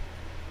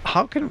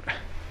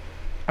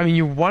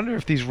 you wonder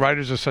if these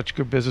writers are such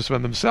good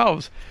businessmen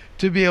themselves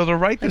to be able to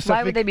write this stuff.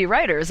 Why would they be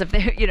writers if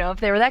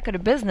they were that good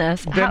at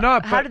business? They're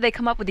not. How did they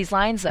come up with these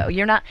lines though?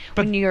 You're not.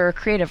 When you're a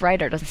creative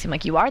writer, it doesn't seem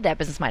like you are that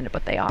business minded,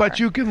 but they are. But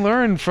you can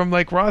learn from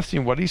like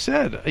Rothstein what he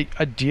said.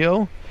 A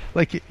deal,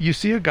 like you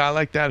see a guy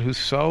like that who's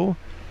so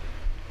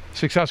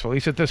successful, at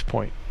least at this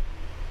point.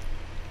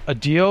 A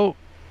deal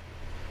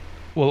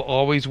will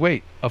always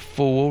wait. A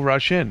fool will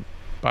rush in.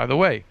 By the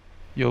way,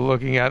 you're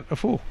looking at a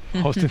fool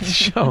hosting the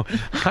show.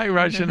 I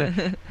rush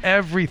into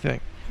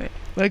everything. Right.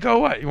 Like, oh,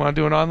 what? You want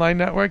to do an online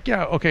network?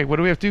 Yeah. Okay. What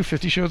do we have to do?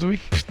 50 shows a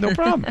week? No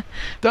problem.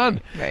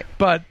 Done. Right.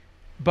 But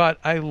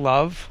I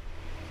love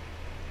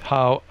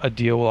how a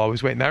deal will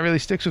always wait, and that really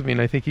sticks with me.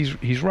 And I think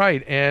he's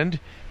right. And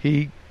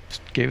he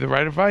gave the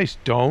right advice.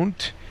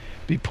 Don't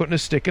be putting a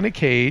stick in a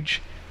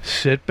cage.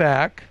 Sit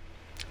back.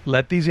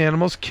 Let these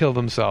animals kill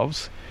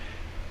themselves.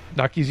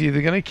 Nucky's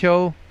either going to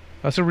kill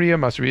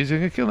Masseria's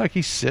going to kill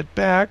Nucky. Sit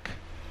back,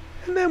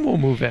 and then we'll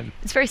move in.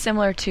 It's very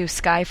similar to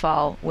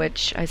Skyfall,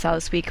 which I saw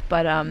this week,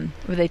 but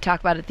where they talk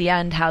about at the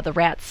end how the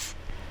rats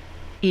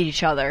eat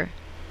each other.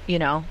 You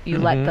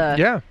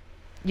let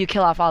you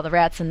kill off all the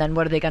rats, and then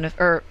what are they going to?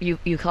 Or you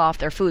kill off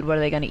their food. What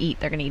are they going to eat?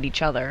 They're going to eat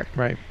each other.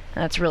 Right.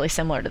 And that's really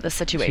similar to this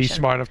situation. He's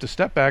smart enough to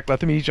step back, let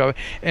them eat each other.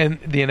 And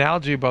the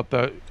analogy about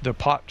the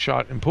pot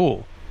shot and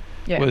pool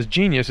was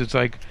genius. It's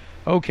like,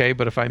 okay,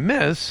 but if I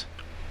miss,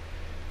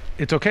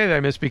 it's okay that I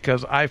miss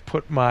because I've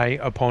put my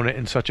opponent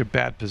in such a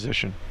bad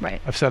position.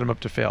 Right. I've set him up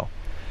to fail.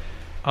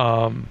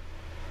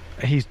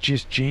 He's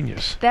just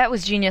genius. That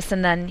was genius.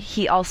 And then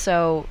he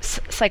also,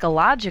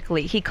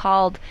 psychologically, he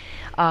called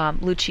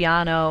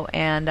Luciano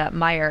and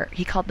Meyer,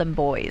 he called them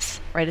boys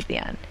right at the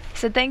end. He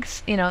said,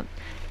 thanks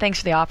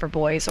for the offer,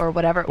 boys, or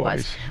whatever it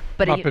was.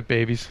 But Muppet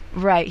babies.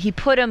 Right. He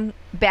put them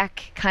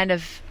back kind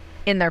of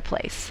in their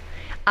place.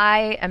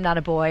 I am not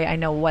a boy. I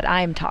know what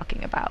I'm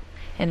talking about.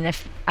 And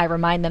if I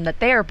remind them that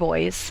they are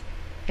boys,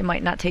 they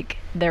might not take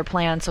their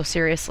plan so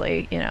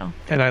seriously,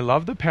 And I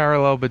love the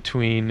parallel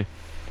between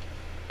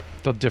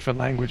the different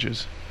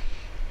languages.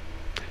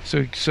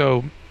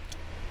 So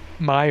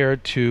Meyer,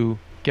 to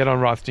get on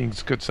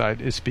Rothstein's good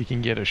side, is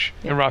speaking Yiddish.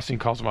 Yeah. And Rothstein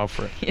calls him out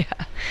for it.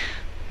 Yeah.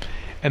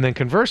 And then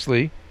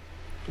conversely,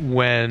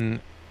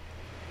 when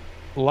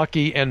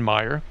Lucky and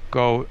Meyer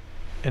go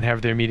and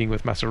have their meeting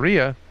with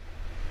Masseria,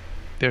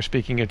 they're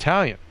speaking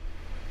Italian.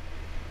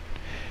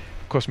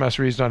 Of course,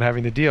 Masseria's not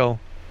having the deal,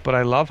 but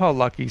I love how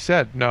Lucky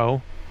said,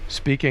 no,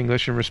 speak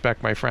English and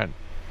respect my friend.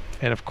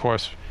 And of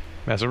course,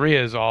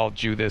 Masseria is all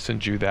Jew this and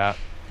Jew that.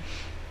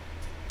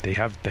 They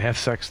have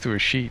sex through a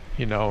sheet,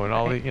 and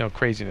all the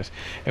craziness.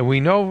 And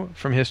we know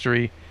from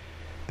history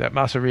that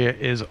Masseria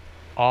is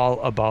all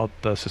about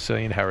the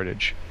Sicilian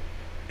heritage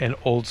and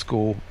old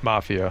school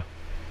mafia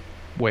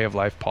way of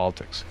life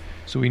politics.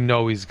 So we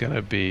know he's going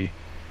to be,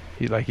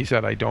 like he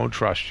said, I don't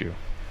trust you,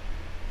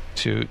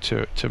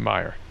 to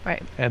Meyer.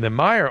 Right. And then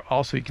Meyer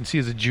also, you can see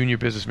as a junior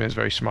businessman, is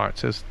very smart.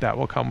 Says that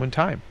will come in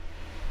time.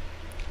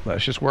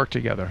 Let's just work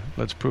together.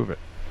 Let's prove it.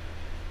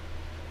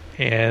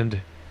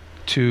 And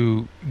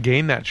to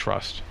gain that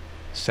trust,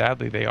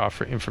 sadly, they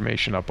offer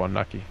information up on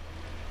Nucky,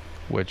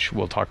 which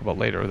we'll talk about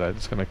later, that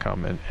it's going to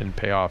come and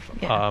pay off.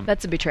 Yeah,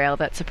 that's a betrayal.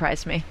 That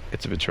surprised me.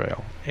 It's a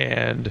betrayal.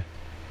 And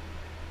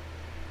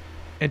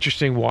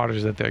interesting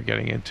waters that they're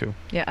getting into.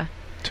 Yeah.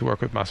 To work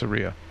with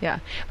Masseria. Yeah.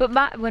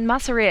 But when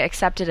Masseria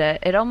accepted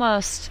it, it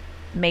almost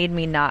made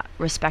me not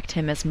respect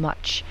him as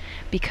much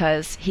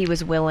because he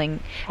was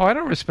willing. Oh, I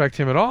don't respect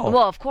him at all.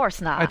 Well, of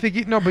course not. I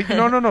think no.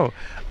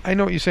 I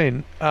know what you're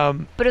saying.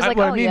 But it's like,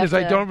 what I mean is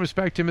I don't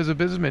respect him as a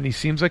businessman. He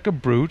seems like a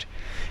brute.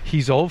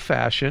 He's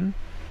old-fashioned.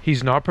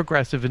 He's not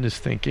progressive in his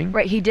thinking.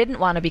 Right. He didn't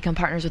want to become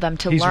partners with them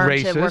to He's learn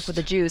racist. To work with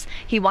the Jews.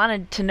 He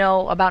wanted to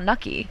know about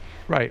Nucky.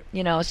 Right.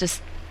 It's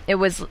just. It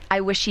was.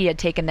 I wish he had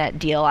taken that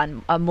deal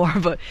on a more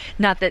of a.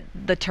 Not that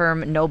the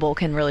term noble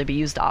can really be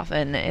used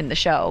often in the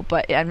show,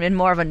 but in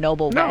more of a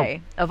noble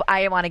way of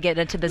I want to get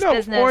into this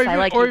business. I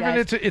like you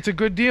guys. It's a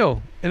good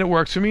deal and it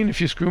works for me. And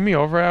if you screw me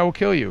over, I will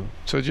kill you.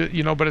 So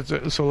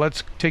but so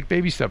let's take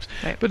baby steps.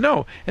 Right. But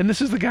no, and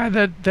this is the guy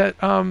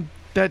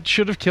that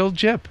should have killed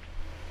Jip.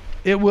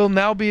 It will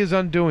now be his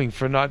undoing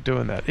for not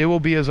doing that. It will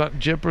be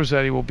Jip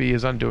Rossetti will be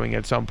his undoing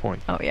at some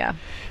point. Oh yeah.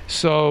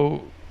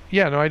 So.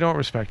 Yeah, no, I don't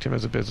respect him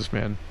as a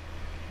businessman.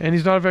 And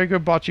he's not a very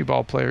good bocce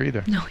ball player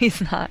either. No, he's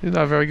not. He's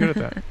not very good at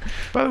that.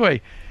 By the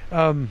way,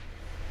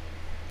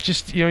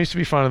 just, used to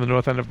be fun in the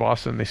north end of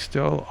Boston. They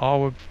still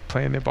all were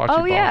playing their bocce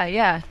ball. Oh,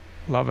 yeah.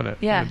 Loving it.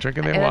 Yeah. And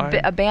drinking their And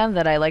wine. a band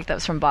that I liked that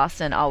was from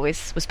Boston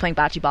always was playing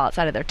bocce ball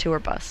outside of their tour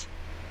bus.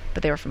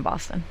 But they were from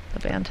Boston, the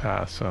band.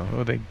 So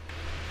were they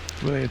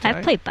I've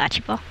Italian? played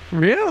bocce ball.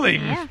 Really?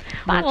 Yeah.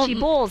 Bocce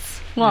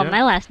balls. Well, Yeah.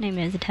 my last name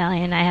is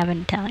Italian. I have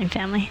an Italian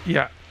family.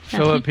 Yeah.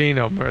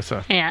 Filipino,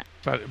 Marissa. Yeah.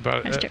 But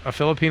That's true. a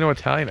Filipino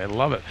Italian. I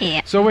love it.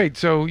 Yeah. So wait,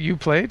 so you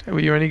played? Were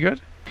you any good?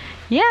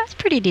 Yeah, it's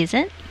pretty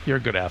decent. You're a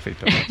good athlete,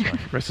 though. That's fine.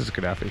 Marissa's a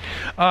good athlete.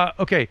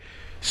 Okay.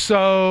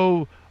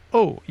 So,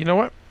 you know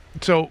what?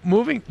 So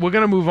we're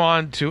going to move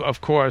on to,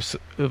 of course,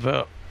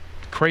 the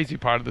crazy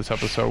part of this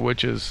episode,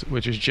 which is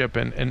Jip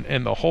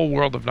and the whole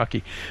world of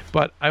Nucky.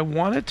 But I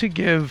wanted to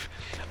give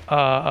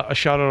a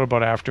shout out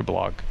about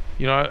Afterblog.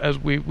 As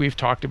we've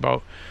talked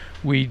about,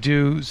 we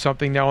do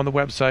something now on the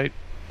website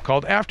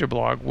called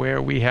Afterblog,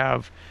 where we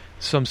have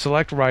some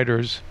select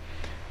writers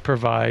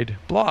provide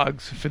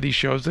blogs for these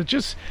shows that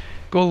just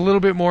go a little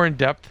bit more in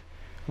depth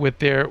with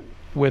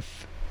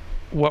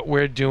what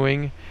we're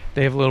doing.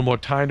 They have a little more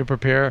time to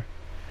prepare.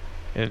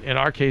 In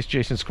our case,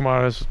 Jason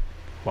Squamata is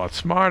a lot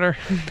smarter,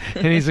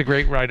 and he's a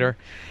great writer.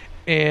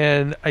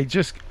 And I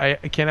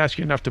can't ask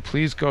you enough to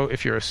please go,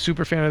 if you're a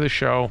super fan of the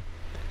show,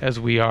 as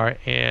we are,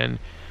 and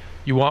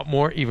you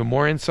want even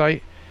more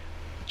insight,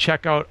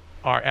 check out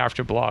our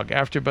Afterblog,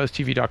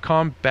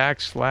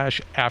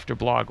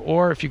 AfterBuzzTV.com/Afterblog.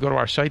 Or if you go to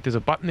our site, there's a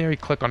button there, you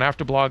click on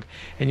Afterblog,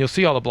 and you'll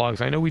see all the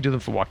blogs. I know we do them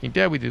for Walking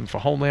Dead, we do them for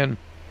Homeland,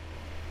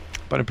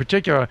 but in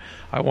particular,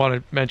 I want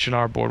to mention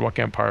our Boardwalk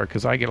Empire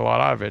because I get a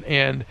lot out of it.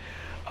 And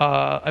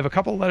I have a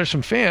couple of letters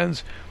from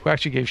fans who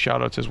actually gave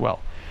shout-outs as well.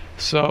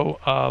 So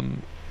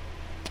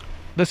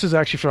this is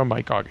actually from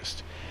Mike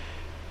August.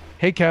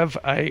 Hey, Kev,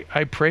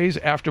 I praise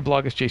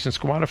Afterblogist Jason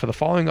Squamata for the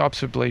following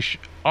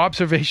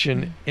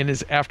observation in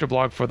his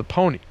Afterblog for the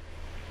Pony.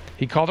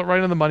 He called it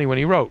right on the money when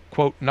he wrote,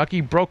 quote,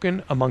 Nucky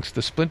broken amongst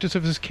the splinters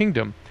of his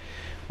kingdom,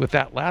 with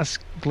that last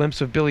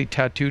glimpse of Billy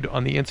tattooed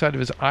on the inside of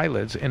his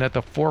eyelids and at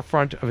the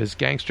forefront of his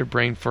gangster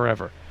brain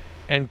forever,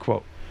 end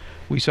quote.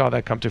 We saw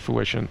that come to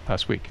fruition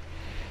last week.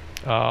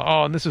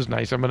 And this is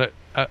nice.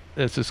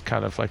 This is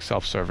kind of like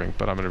self-serving,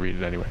 but I'm going to read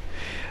it anyway.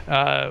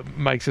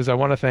 Mike says, I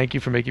want to thank you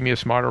for making me a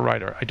smarter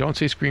writer. I don't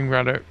say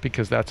screenwriter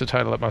because that's a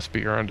title that must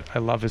be earned. I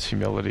love his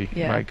humility.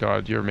 Yeah. My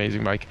God, you're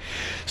amazing, Mike.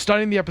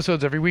 Studying the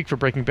episodes every week for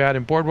Breaking Bad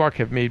and Boardwalk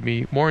have made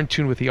me more in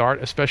tune with the art,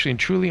 especially in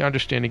truly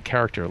understanding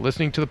character.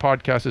 Listening to the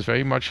podcast is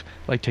very much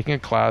like taking a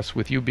class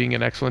with you being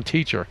an excellent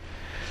teacher.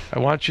 I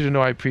want you to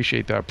know I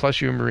appreciate that.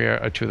 Plus, you and Maria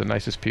are two of the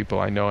nicest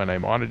people I know, and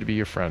I'm honored to be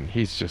your friend.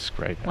 He's just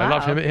great. Wow. I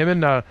love him. Him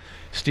and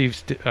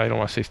Steve, I don't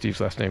want to say Steve's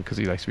last name because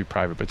he likes to be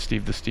private, but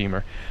Steve the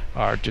Steamer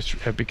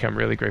have become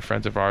really great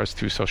friends of ours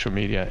through social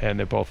media, and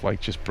they're both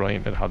just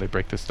brilliant at how they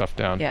break this stuff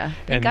down. Yeah.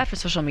 Thank and God for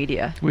social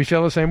media. we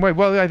feel the same way.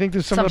 Well, I think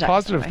there's some of the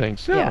Sometimes, positive anyway.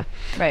 things. Yeah.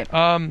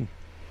 Right.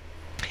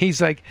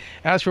 He's like,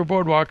 as for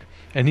Boardwalk,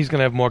 and he's going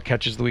to have more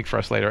catches of the week for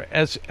us later.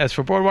 As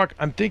for Boardwalk,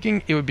 I'm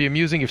thinking it would be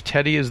amusing if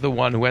Teddy is the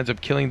one who ends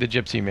up killing the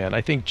Gypsy Man.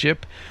 I think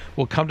Jip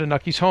will come to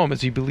Nucky's home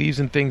as he believes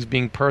in things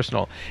being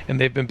personal,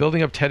 and they've been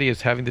building up Teddy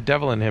as having the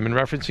devil in him and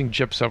referencing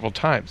Jip several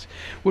times.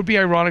 Would be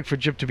ironic for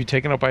Jip to be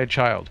taken out by a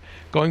child.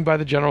 Going by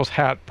the General's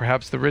hat,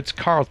 perhaps the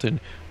Ritz-Carlton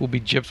will be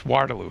Jip's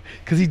Waterloo,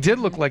 because he did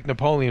look like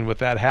Napoleon with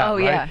that hat, Oh,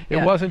 right? yeah, It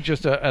yeah. wasn't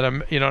just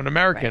an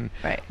American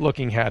Right.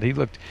 looking hat. He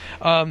looked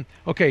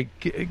okay.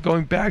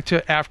 Going back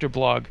to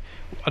Afterblog,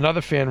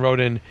 another fan wrote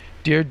in,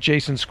 Dear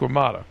Jason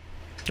Squamata,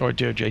 or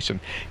Dear Jason,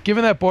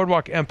 given that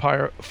Boardwalk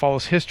Empire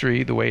follows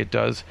history the way it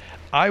does,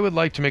 I would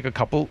like to make a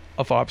couple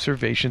of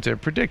observations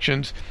and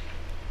predictions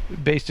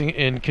based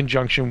in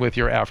conjunction with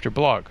your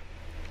Afterblog.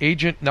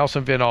 Agent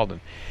Nelson Van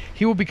Alden.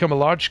 He will become a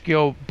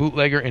large-scale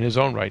bootlegger in his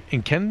own right.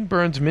 In Ken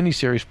Burns'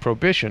 miniseries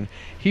Prohibition,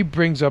 he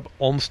brings up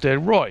Olmsted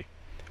Roy.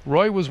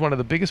 Roy was one of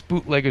the biggest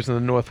bootleggers in the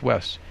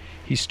Northwest.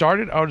 He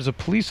started out as a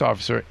police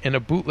officer and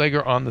a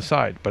bootlegger on the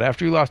side, but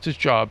after he lost his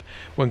job,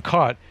 when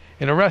caught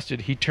and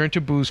arrested, he turned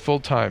to booze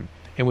full-time.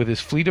 And with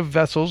his fleet of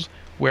vessels,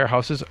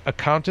 warehouses,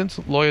 accountants,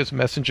 lawyers,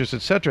 messengers,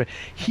 etc.,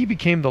 he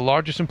became the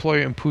largest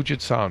employer in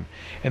Puget Sound.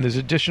 And there's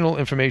additional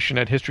information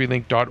at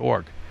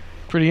historylink.org.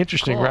 Pretty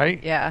interesting, Cool.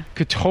 right? Yeah.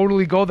 Could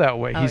totally go that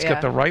way. Oh, He's got yeah.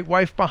 the right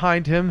wife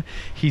behind him.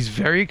 He's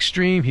very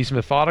extreme. He's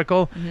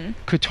methodical.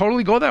 Could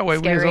totally go that way.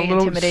 When he's Scary, a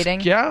little, intimidating.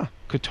 Yeah,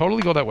 could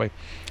totally go that way.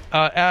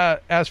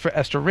 As for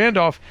Esther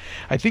Randolph,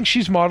 I think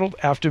she's modeled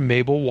after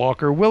Mabel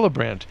Walker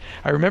Willebrand.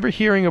 I remember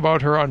hearing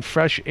about her on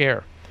Fresh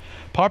Air.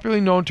 Popularly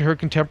known to her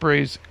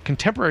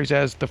contemporaries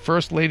as the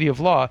First Lady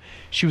of Law,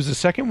 she was the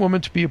second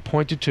woman to be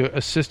appointed to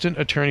Assistant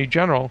Attorney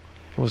General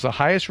and was the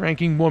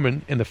highest-ranking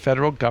woman in the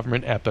federal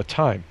government at the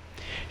time.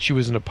 She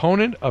was an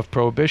opponent of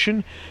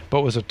prohibition,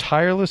 but was a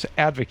tireless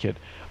advocate.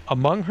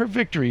 Among her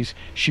victories,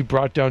 she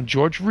brought down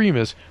George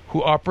Remus,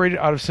 who operated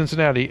out of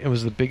Cincinnati and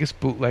was the biggest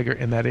bootlegger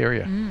in that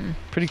area.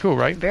 Pretty cool,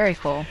 right? Very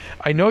cool.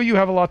 I know you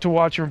have a lot to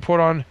watch and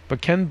report on,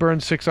 but Ken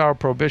Burns' 6-hour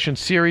Prohibition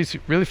series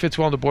really fits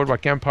well into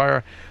Boardwalk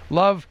Empire.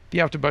 Love the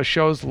AfterBuzz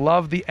shows.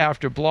 Love the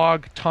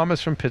Afterblog.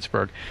 Thomas from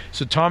Pittsburgh.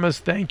 So, Thomas,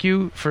 thank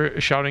you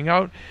for shouting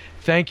out.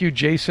 Thank you,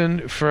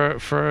 Jason,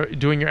 for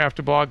doing your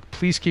Afterblog.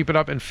 Please keep it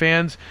up. And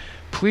fans,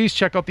 please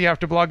check out the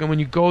Afterblog. And when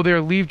you go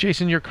there, leave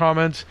Jason your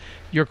comments,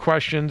 your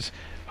questions.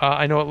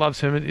 I know it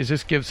loves him. It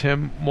just gives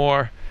him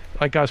more,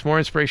 like us, more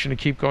inspiration to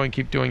keep going,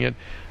 keep doing it.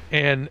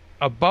 And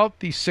about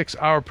the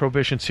 6-hour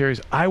Prohibition series,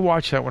 I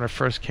watched that when it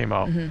first came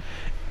out.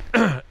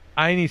 Mm-hmm.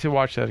 I need to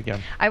watch that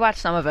again. I watched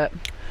some of it.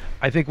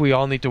 I think we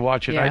all need to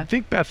watch it. Yeah. I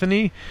think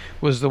Bethany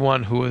was the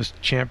one who was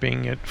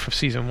championing it for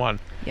season 1.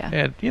 Yeah.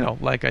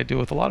 And, like I do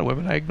with a lot of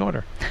women, I ignored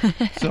her.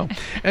 So,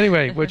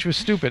 anyway, which was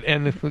stupid.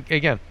 And,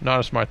 again, not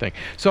a smart thing.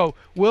 So,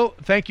 Will,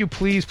 thank you.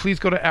 Please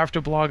go to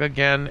Afterblog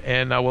again.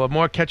 And we'll have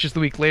more catches the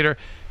week later.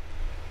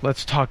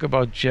 Let's talk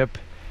about Jip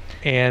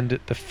and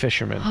the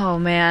fisherman. Oh,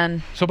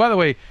 man. So, by the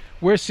way,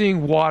 we're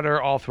seeing water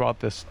all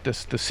throughout the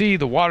sea,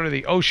 the water,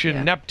 the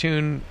ocean,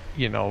 Neptune,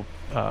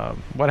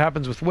 what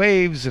happens with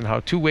waves and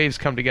how 2 waves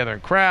come together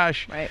and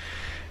crash. Right.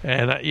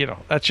 And,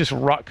 that's just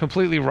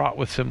completely wrought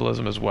with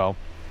symbolism as well.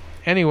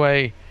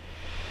 Anyway,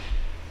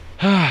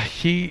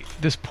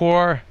 this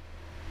poor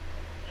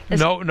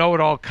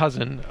know-it-all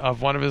cousin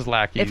of one of his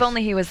lackeys. If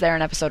only he was there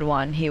in episode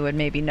 1, he would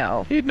maybe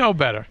know. He'd know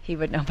better. He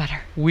would know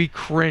better. We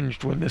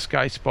cringed when this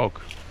guy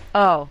spoke.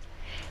 Oh.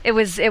 It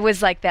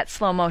was like that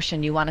slow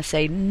motion. You want to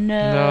say,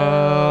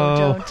 no,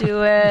 don't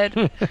do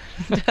it.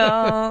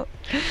 Don't.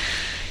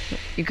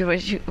 You could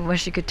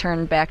wish you could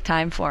turn back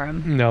time for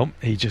him. No,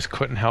 he just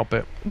couldn't help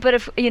it. But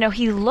if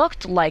he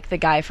looked like the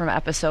guy from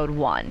episode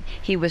 1.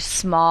 He was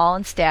small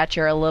in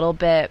stature, a little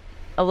bit,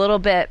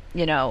 boxy.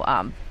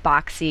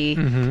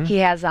 Mm-hmm. He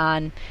has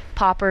on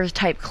Paupers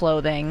type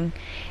clothing.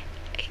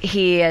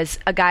 He is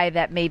a guy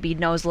that maybe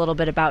knows a little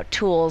bit about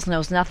tools,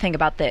 knows nothing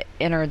about the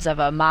innards of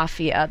a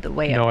mafia, the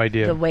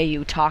way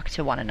you talk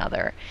to one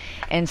another,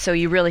 and so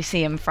you really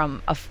see him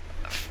from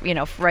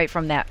right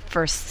from that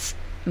first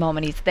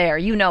moment he's there.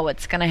 You know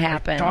what's going to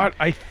happen.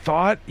 I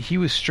thought he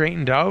was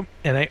straightened out,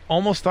 and I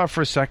almost thought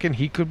for a second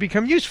he could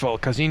become useful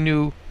because he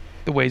knew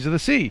the ways of the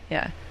sea.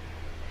 Yeah.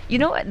 You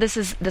know what?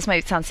 This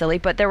might sound silly,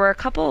 but there was a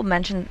couple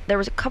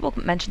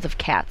mentions of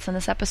cats in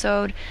this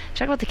episode.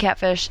 Check out the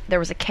catfish. There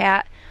was a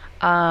cat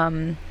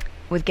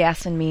with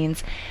Gaston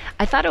Means.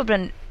 I thought it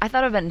would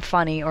have been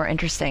funny or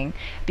interesting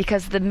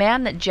because the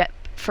man that Jet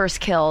first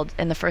killed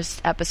in the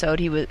first episode,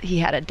 he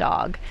had a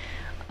dog,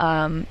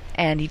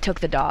 and he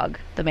took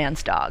the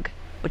man's dog,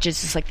 which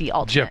is just like the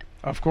ultimate. Jip,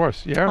 of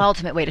course, yeah.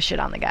 Ultimate way to shit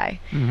on the guy.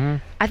 Mm-hmm.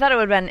 I thought it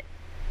would have been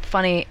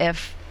funny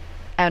if,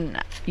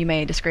 and you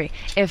may disagree,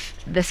 if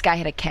this guy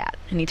had a cat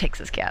and he takes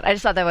his cat. I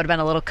just thought that would have been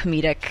a little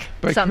comedic.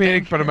 But it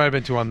might have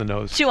been too on the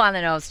nose. Too on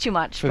the nose, too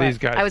much for these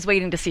guys. I was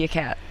waiting to see a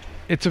cat.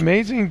 It's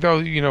amazing, though,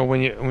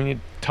 when you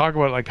talk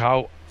about like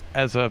how,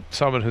 as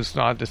someone who's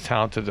not as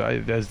talented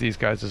as these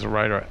guys as a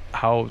writer,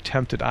 how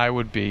tempted I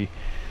would be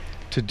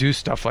to do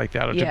stuff like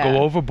that or to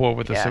go overboard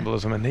with the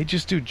symbolism, and they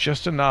just do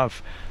just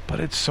enough, but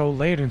it's so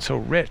layered and so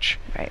rich.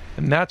 Right.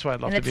 And that's why I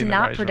love to be in the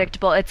And it's not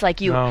predictable. It's like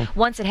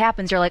once it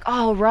happens, you're like,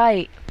 oh,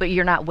 right, but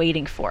you're not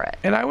waiting for it.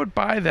 And I would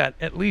buy that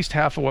at least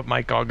half of what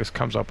Mike August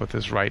comes up with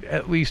is right.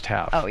 At least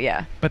half. Oh,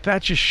 yeah. But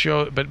that just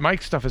shows, but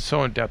Mike's stuff is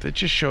so in-depth, it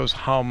just shows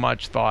how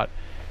much thought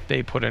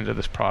they put into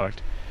this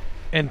product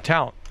and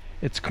talent.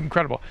 It's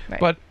incredible. Right.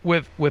 But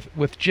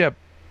with Jip,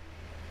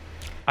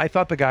 I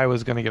thought the guy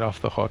was going to get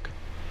off the hook.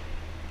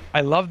 I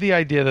love the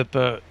idea that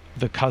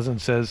the cousin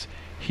says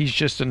he's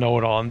just a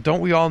know-it-all, and don't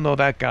we all know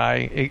that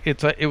guy?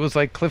 It was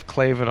like Cliff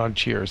Clavin on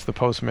Cheers, the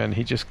postman.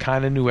 He just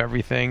kind of knew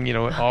everything,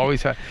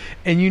 always had,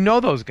 and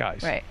those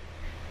guys. Right.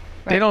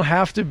 They don't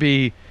have to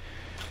be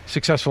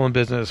successful in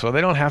business, or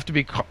they don't have to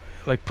be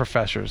like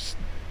professors.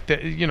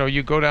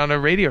 You go down to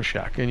Radio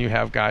Shack and you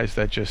have guys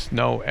that just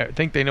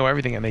think they know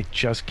everything, and they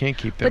just can't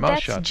keep their mouth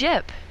shut. But that's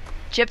Jip.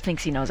 Jip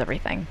thinks he knows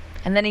everything,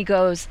 and then he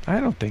goes.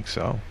 I don't think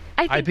so.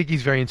 I think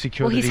he's very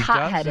insecure. Well, he's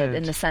hot-headed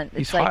in the sense.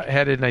 He's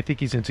hot-headed, and I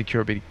think he's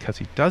insecure because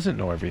he doesn't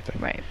know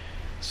everything. Right.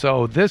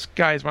 So this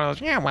guy's one of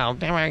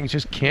those. He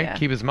just can't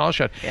keep his mouth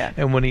shut. Yeah.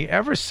 And when he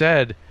ever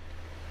said,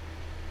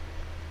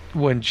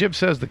 when Jip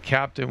says the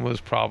captain was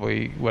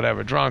probably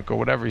whatever drunk or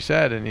whatever he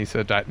said, and he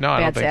said, "No,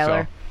 I don't think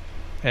so."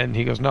 And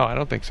he goes, "No, I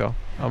don't think so."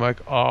 I'm like,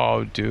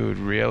 "Oh, dude,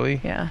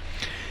 really?" Yeah.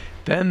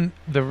 Then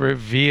the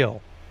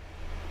reveal.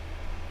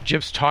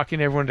 Jip's talking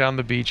to everyone down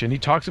the beach, and he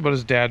talks about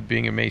his dad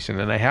being a Mason.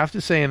 And I have to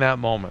say in that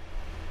moment,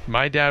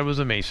 my dad was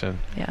a Mason.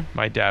 Yeah.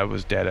 My dad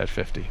was dead at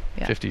 50,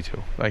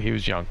 52. Like, he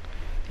was young.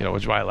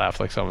 Which is why I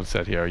laughed, like someone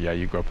said here, yeah,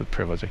 you grew up with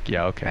privilege. Like,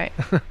 yeah, okay.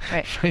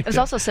 Right. It was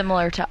also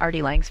similar to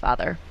Artie Lang's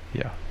father.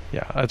 Yeah.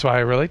 That's why I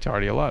relate to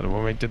Artie a lot.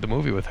 When we did the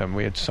movie with him,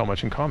 we had so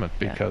much in common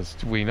because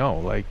we know,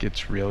 like,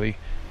 it's really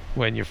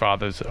when your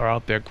fathers are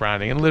out there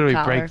grinding and literally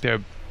break their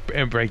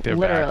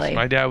backs.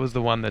 My dad was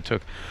the one that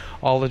took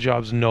all the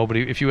jobs.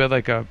 If you had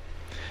like a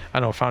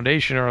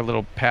foundation or a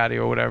little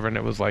patio or whatever, and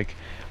it was like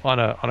on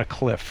a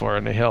cliff or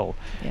on a hill,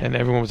 and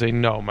everyone would say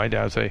no, my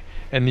dad would say,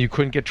 and you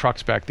couldn't get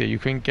trucks back there.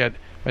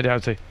 My dad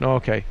would say, no,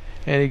 okay,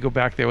 and he'd go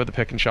back there with the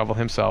pick and shovel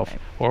himself,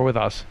 or with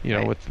us,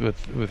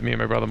 with me and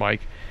my brother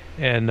Mike,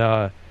 and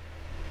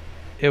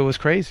it was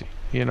crazy.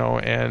 you know,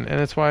 and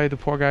that's why the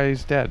poor guy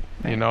is dead,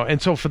 you know.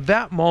 And so for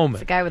that It's the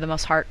moment, guy with the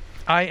most heart.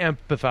 I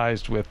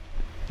empathized with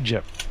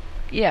Jip.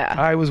 Yeah.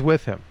 I was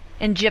with him.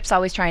 And Jip's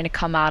always trying to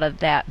come out of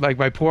that. Like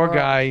my poor world.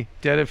 guy,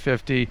 dead at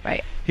 50.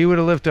 Right. He would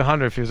have lived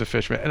 100 if he was a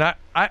fisherman. And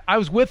I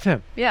was with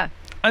him Yeah.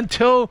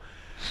 until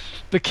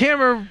the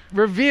camera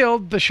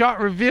revealed, the shot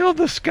revealed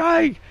this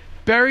guy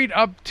buried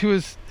up to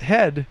his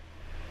head.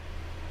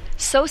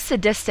 So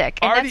sadistic,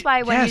 and Already- that's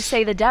why when you yes.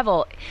 say the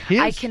devil, He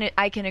I is.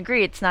 can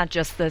agree. It's not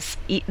just this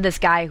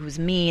guy who's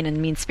mean and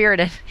mean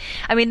spirited.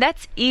 I mean,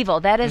 that's evil.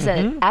 That is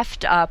an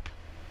effed up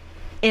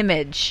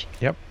image.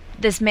 Yep.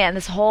 This man,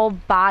 this whole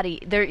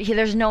body,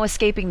 there's no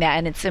escaping that,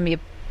 and it's gonna be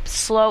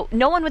slow.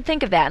 No one would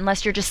think of that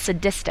unless you're just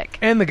sadistic.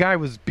 And the guy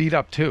was beat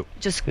up too.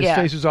 Just His yeah.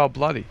 face was all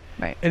bloody.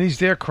 Right. And he's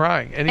there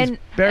crying, and he's And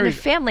buried. a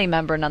family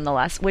member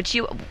nonetheless, which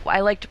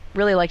I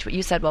really liked what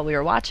you said while we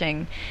were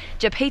watching.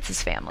 Jip hates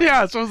his family.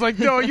 Yeah, so I was like,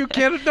 no, you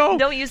can't. No,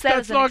 Don't use that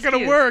that's as an not going to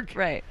excuse. work.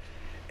 Right.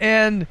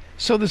 And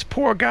so this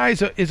poor guy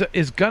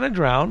is going to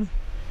drown.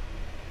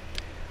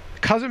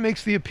 Cousin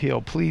makes the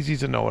appeal. Please,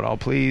 he's a know-it-all.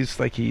 Please,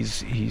 like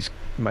he's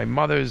my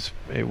mother's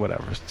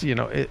whatever. You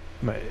know it.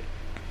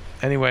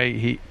 Anyway,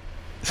 he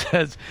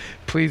says,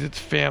 please, it's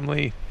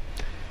family.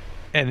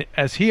 And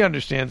as he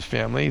understands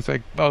family, he's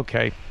like,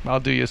 okay, I'll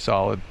do you a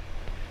solid.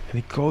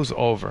 And he goes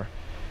over,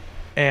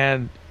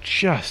 and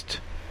just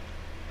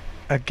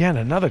again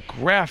another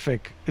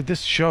graphic.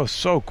 This show's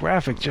so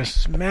graphic,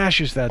 just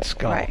smashes that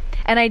skull. Right.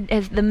 And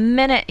the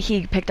minute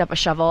he picked up a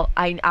shovel,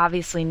 I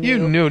obviously knew.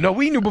 You knew. No,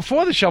 we knew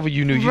before the shovel.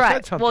 You knew. You Right.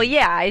 said something. Well,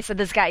 yeah, I said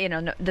this guy. You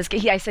know,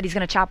 I said he's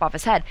going to chop off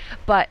his head,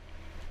 but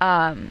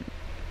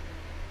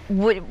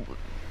we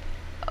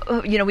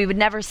would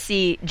never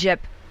see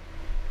Jip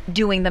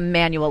doing the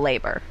manual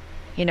labor.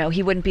 You know,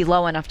 he wouldn't be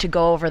low enough to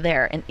go over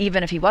there, and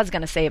even if he was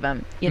going to save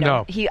him,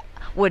 No. he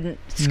wouldn't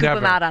scoop him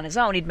Never. out on his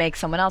own. He'd make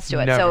someone else do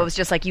it. Never. So it was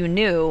just like you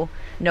knew,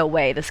 no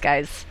way, this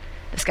guy's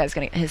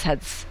going to his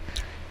head's.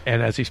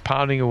 And as he's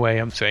pounding away,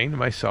 I'm saying to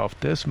myself,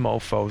 this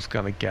mofo's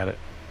going to get it.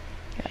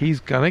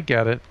 He's going to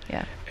get it.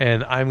 Yeah.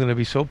 And I'm going to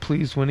be so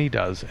pleased when he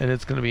does. And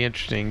it's going to be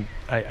interesting.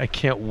 I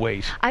can't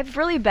wait. I've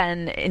really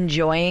been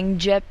enjoying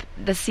Jip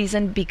this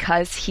season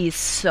because he's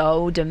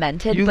so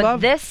demented. You but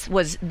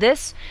love-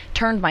 this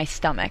turned my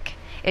stomach.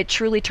 It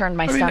truly turned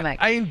my stomach.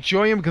 I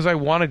enjoy him because I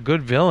want a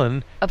good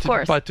villain. Of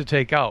course. But to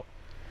take out.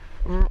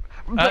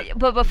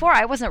 But before,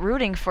 I wasn't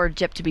rooting for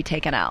Jip to be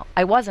taken out.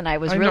 I wasn't. I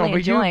was really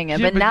enjoying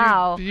him. But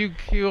now... You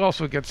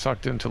also get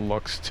sucked into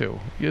looks, too.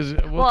 We'll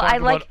Well, talk I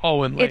like about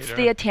Owen later. it's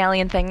the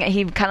Italian thing.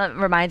 He kind of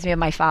reminds me of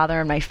my father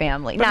and my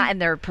family, not in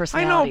their I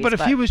personalities. know, but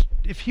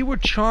if he were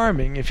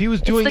charming, if he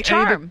was doing the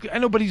charm. I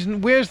know, but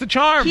where's the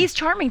charm? he's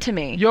charming to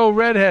me. Yo,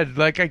 redhead.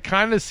 Like I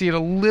kind of see it a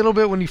little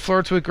bit when he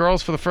flirts with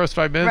girls for the first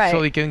 5 minutes, Right.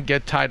 so he can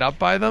get tied up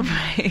by them.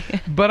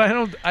 But I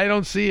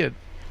don't see it.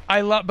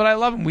 I love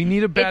him. We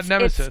need a bad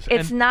nemesis.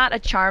 It's And not a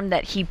charm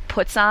that he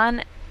puts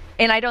on,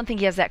 and I don't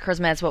think he has that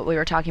charisma as what we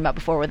were talking about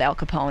before with Al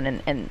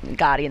Capone and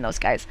Gotti and those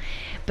guys.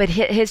 But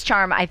his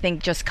charm, I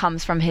think, just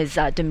comes from his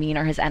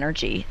demeanor, his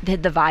energy, the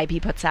vibe he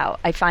puts out.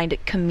 I find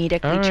it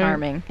comedically all right.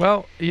 charming.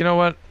 Well, you know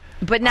what?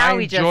 But now I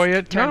we just enjoy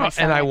it. turn my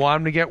And I stomach.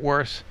 want him to get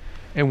worse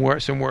and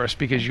worse and worse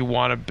because you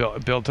want to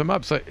build him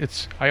up. So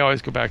I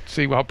always go back to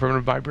see how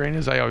primitive my brain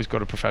is. I always go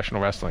to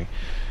professional wrestling.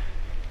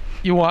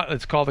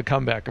 It's called a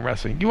comeback in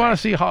wrestling. You want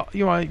to see how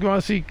you want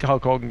to see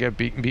Hulk Hogan get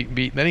beaten.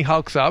 Then he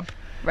hulks up,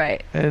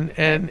 Right. and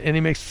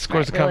he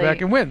scores a Right, comeback really-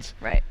 and wins.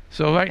 Right.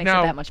 So right Makes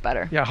now, it that much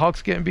better. yeah,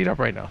 Hulk's getting beat up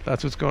right now.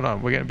 That's what's going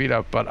on. We're getting beat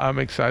up, but I'm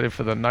excited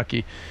for the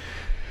Nucky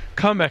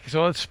comeback.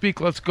 So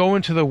let's go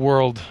into the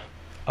world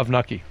of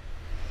Nucky.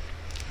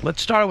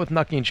 Let's start with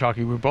Nucky and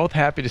Chalky. We're both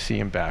happy to see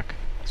him back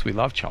because we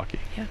love Chalky.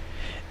 Yeah.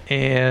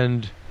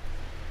 And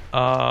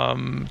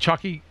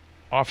Chalky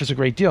offers a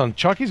great deal. And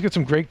Chalky's got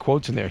some great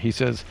quotes in there. He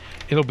says,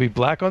 it'll be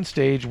black on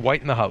stage,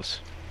 white in the house.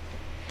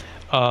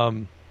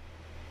 And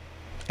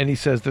he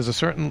says, there's a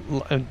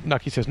certain... And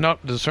Nucky says, no,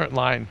 there's a certain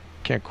line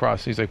can't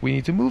cross. He's like, we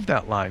need to move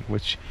that line,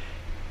 which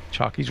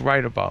Chalky's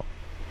right about.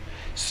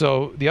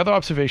 So the other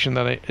observation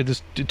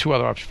just two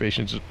other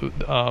observations.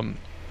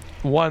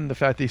 One, the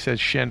fact that he says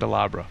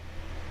chandelabra.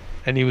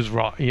 And he was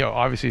wrong.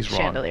 Obviously he's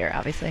wrong. Chandelier,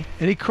 obviously.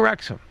 And he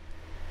corrects him.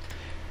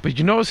 But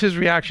you notice his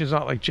reaction is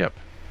not like Jip.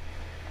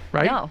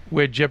 Right? No.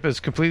 Where Jip is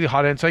completely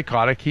hot and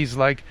psychotic. He's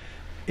like,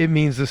 it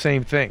means the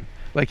same thing.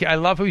 Like, I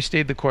love how he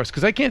stayed the course.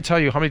 Because I can't tell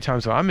you how many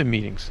times I'm in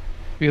meetings.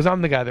 Because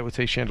I'm the guy that would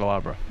say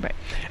chandelabra. Right.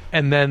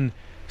 And then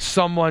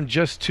someone,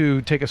 just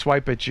to take a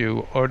swipe at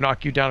you or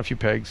knock you down a few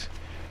pegs,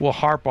 will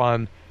harp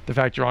on the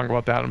fact you're wrong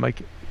about that. I'm like,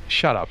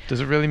 shut up.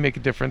 Does it really make a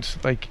difference?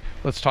 Like,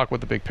 let's talk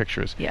what the big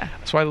picture is. Yeah.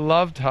 So I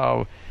loved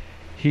how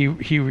he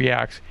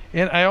reacts.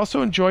 And I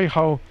also enjoy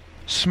how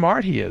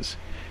smart he is.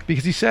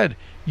 Because he said,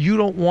 you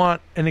don't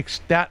want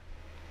the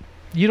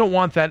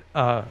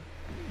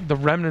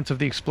remnants of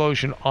the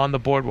explosion on the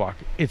boardwalk.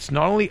 It's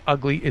not only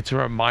ugly, it's a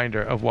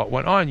reminder of what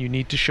went on. You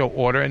need to show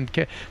order and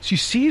care. So you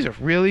see, he's a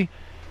really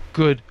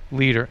good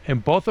leader.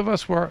 And both of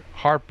us were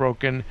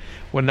heartbroken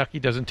when Nucky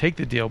doesn't take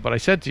the deal. But I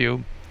said to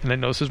you, and I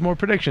know this is more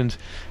predictions,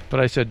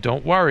 but I said,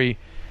 don't worry.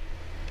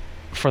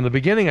 from the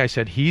beginning, I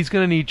said he's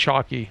going to need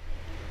Chalky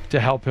to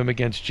help him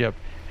against Jip.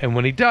 And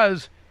when he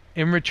does,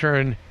 in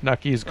return,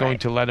 Nucky is going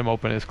to let him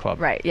open his club.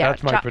 Right, yeah.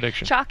 That's my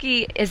prediction.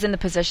 Chalky is in the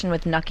position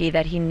with Nucky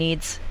that he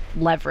needs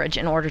leverage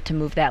in order to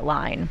move that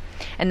line.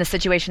 And the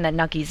situation that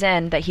Nucky's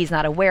in that he's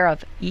not aware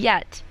of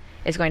yet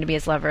is going to be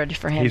his leverage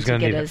for him to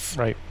get his...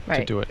 Right,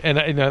 to do it. And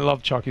I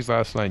love Chalky's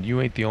last line, you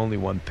ain't the only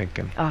one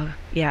thinking. Oh,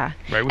 yeah.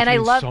 Right, which and means I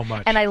love, so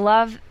much. And I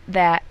love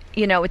that,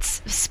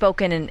 it's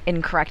spoken in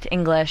incorrect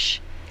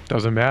English.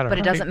 Doesn't matter. But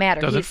it doesn't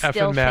matter. He's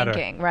still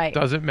thinking. Right.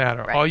 Doesn't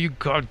matter. Right. All you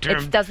goddamn...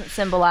 It doesn't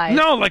symbolize...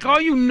 No, like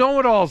all you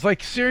know-it-alls.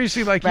 Like,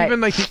 seriously, like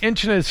even like the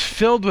internet is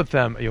filled with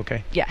them. Are you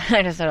okay? Yeah,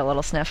 I just had a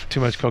little sniff.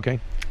 Too much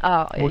cocaine?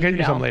 Oh, we'll get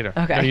you some later.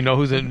 Okay. Now, you know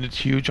who's it's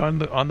huge on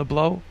the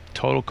blow?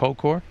 Total coke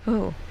whore?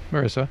 Who?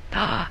 Marissa.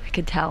 I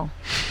could tell.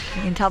 I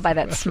can tell by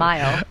that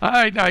smile. All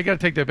right, no, I got to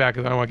take that back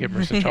because I don't want to get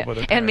Marissa in trouble with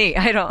her. And me,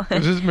 I don't.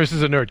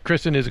 Marissa's a nerd.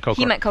 Kristen is a coke whore.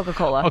 He meant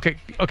Coca-Cola.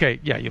 Okay,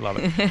 yeah, you love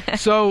it.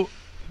 So,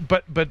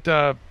 but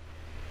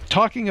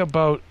talking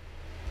about...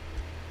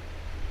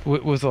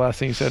 What was the last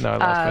thing you said? No, I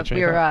lost my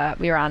train of thought.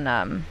 We were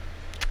on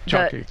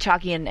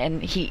Chalky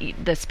and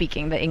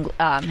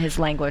his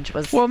language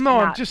was. Well, no,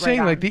 not I'm just right saying,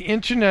 on. like the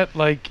internet,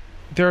 like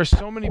there are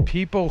so many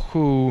people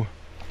who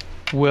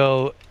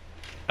will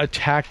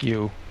attack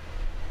you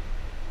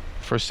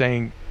for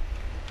saying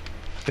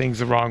things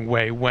the wrong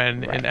way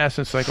when in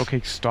essence, like, okay,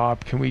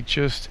 stop. Can we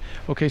just?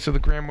 Okay, so the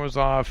grammar was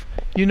off.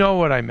 You know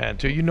what I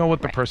meant, or you know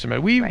what the person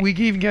meant. We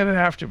even get an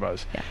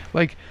AfterBuzz. Yeah.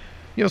 Like.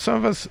 Some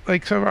of us,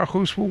 like some of our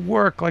hosts will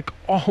work like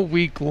all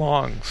week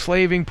long,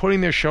 slaving,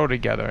 putting their show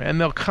together, and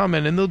they'll come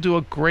in and they'll do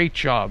a great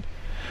job.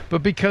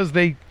 But because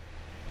they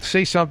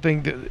say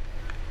something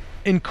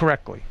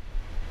incorrectly,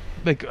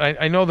 like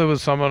I know there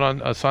was someone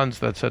on Sons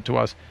that said to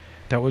us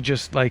that were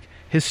just like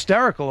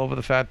hysterical over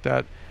the fact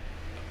that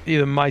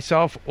either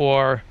myself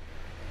or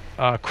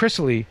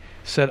Chrisley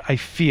said, I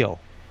feel,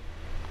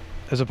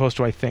 as opposed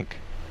to I think.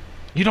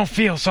 You don't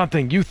feel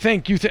something, you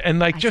think, and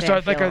like just I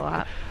like feel a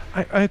lot.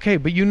 Okay,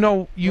 but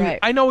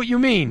I know what you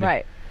mean.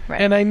 Right.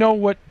 And I know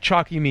what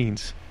Chalky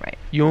means. Right.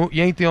 You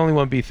ain't the only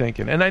one be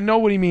thinking. And I know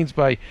what he means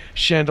by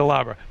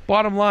Chandelabra.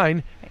 Bottom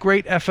line,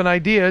 great effing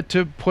idea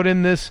to put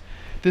in this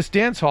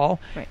dance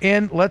hall,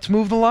 and let's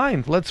move the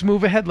line. Let's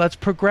move ahead. Let's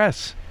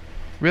progress.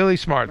 Really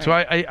smart.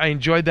 Right. So I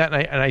enjoyed that,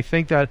 and I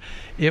think that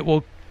it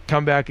will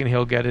come back and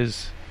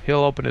he'll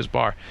open his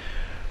bar.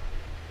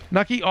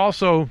 Nucky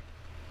also,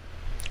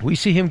 we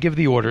see him give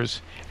the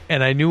orders,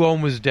 and I knew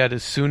Owen was dead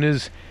as soon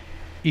as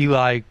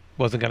Eli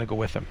wasn't going to go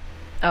with him.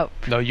 Oh.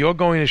 No, you're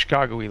going to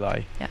Chicago,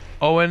 Eli. Yeah.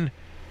 Owen,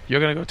 you're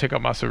going to go take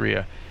out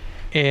Masseria.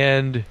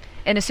 And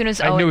as soon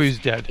as I knew he was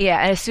dead. Yeah,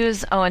 and as soon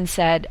as Owen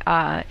said,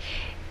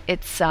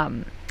 it's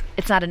not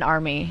an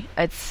army.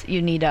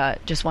 You need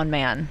just one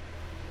man.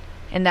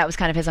 And that was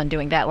kind of his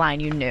undoing. That line,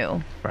 you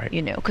knew. Right.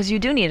 You knew. Because you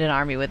do need an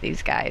army with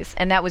these guys.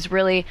 And that was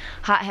really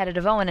hot-headed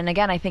of Owen. And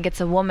again, I think it's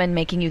a woman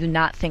making you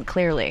not think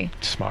clearly.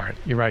 Smart.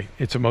 You're right.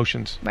 It's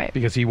emotions. Right.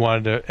 Because he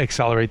wanted to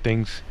accelerate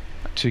things.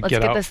 Let's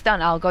get this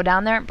done. I'll go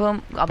down there.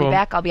 Boom. I'll be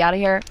back. I'll be out of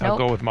here. I'll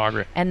go with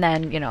Margaret. And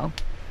then,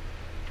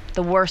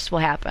 the worst will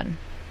happen.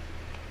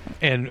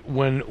 And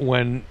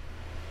when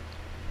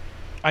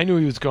I knew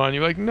he was gone,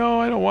 you're like,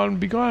 no, I don't want him to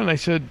be gone. And I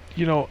said,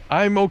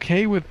 I'm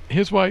okay with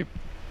his wife.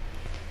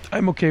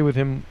 I'm okay with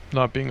him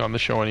not being on the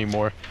show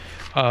anymore.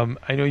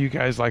 I know you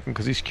guys like him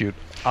because he's cute.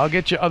 I'll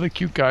get you other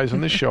cute guys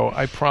on this show,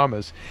 I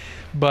promise.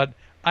 But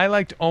I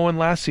liked Owen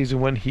last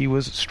season when he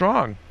was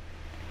strong.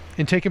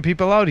 In taking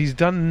people out, he's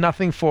done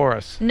nothing for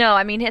us. No,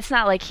 I mean, it's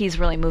not like he's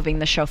really moving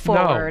the show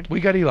forward. No,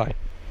 we got Eli.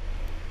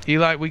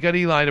 We got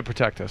Eli to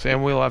protect us,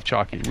 and we'll have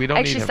Chalky. We don't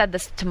I need him. actually said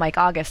this to Mike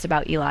August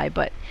about Eli,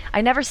 but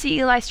I never see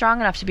Eli strong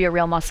enough to be a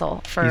real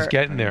muscle for... He's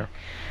getting there.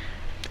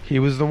 He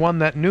was the one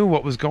that knew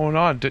what was going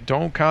on.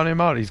 Don't count him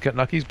out. He's got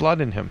Nucky's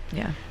blood in him.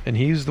 Yeah. And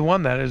he's the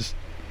one that is,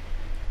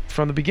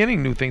 from the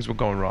beginning, knew things were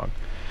going wrong.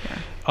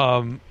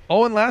 Yeah.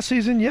 Owen last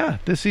season, yeah.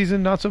 This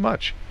season, not so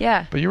much.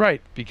 Yeah. But you're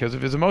right, because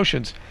of his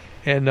emotions.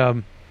 And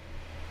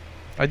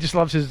I just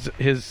loved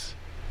his.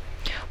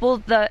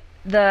 Well,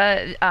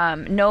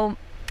 no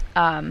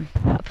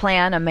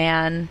plan, a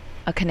man,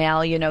 a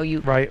canal.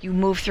 You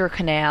move through a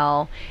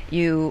canal.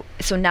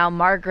 So now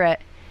Margaret.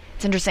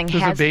 It's interesting.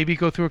 Does a baby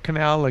go through a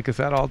canal? Like, is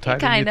that all tied in?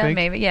 Kind of,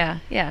 maybe.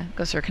 Yeah.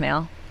 Goes through a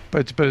canal.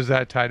 But is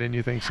that tied in?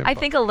 You think? I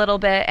think a little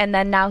bit. And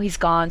then now he's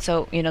gone.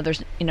 So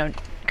there's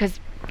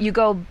because you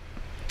go,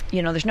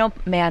 there's no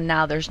man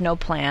now. There's no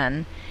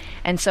plan,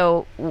 and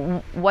so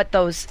what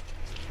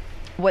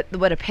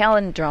a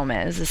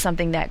palindrome is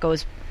something that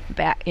goes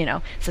back.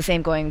 It's the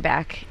same going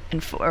back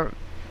and forth.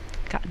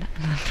 God,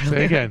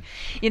 say again.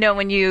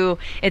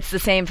 It's the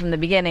same from the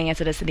beginning as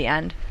it is to the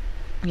end.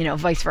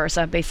 Vice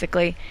versa,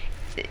 basically.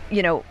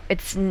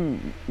 It's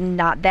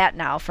not that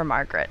now for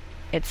Margaret.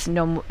 It's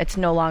no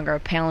longer a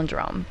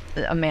palindrome,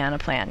 a man, a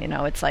plan.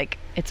 It's like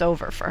it's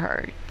over for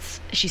her.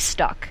 She's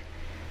stuck,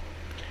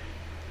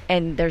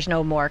 and there's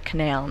no more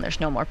canal, and there's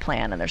no more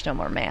plan, and there's no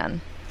more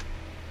man.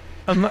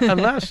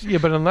 Unless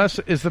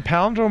is the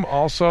palindrome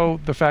also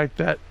the fact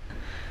that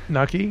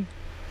Nucky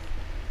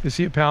Is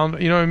he a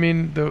pound? You know what I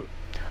mean?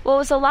 Well, it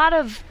was a lot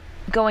of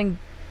going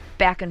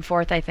back and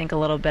forth, I think, a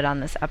little bit on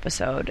this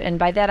episode. And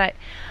by that,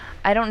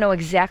 I don't know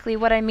exactly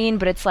what I mean,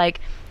 but it's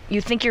like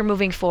you think you're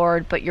moving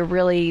forward, but you're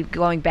really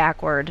going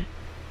backward.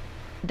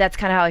 That's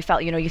kind of how I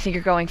felt. You think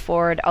you're going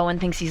forward. Owen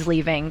thinks he's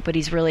leaving, but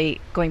he's really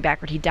going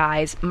backward. He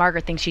dies.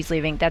 Margaret thinks she's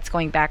leaving. That's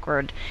going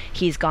backward.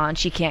 He's gone.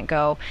 She can't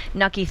go.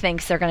 Nucky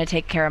thinks they're going to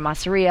take care of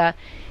Masseria.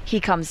 He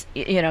comes,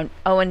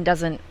 Owen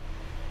doesn't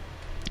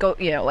go,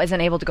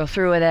 isn't able to go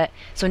through with it.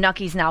 So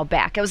Nucky's now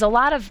back. It was a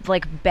lot of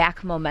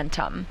back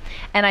momentum.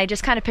 And I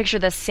just kind of picture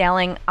this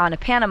sailing on a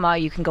Panama.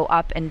 You can go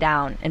up and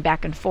down and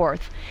back and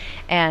forth.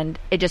 And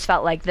it just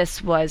felt like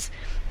this was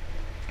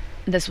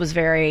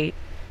very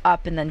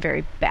up and then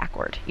very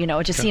backward.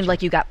 It just seemed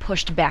like you got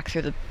pushed back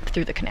through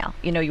the canal.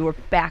 You were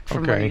back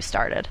from where you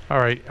started. All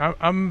right,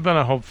 I'm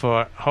gonna hope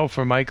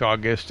for Mike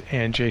August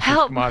and Jason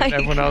Schmott and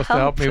everyone else to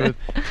help me with.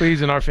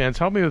 Please, and our fans,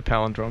 help me with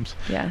palindromes.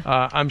 Yeah,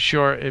 I'm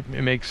sure it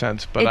makes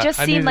sense, but it just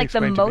seemed like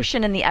the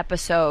motion in the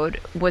episode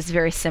was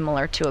very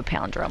similar to a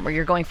palindrome, where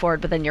you're going forward,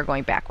 but then you're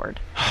going backward.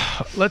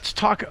 Let's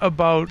talk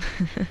about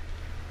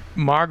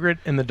Margaret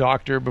and the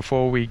doctor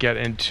before we get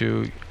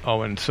into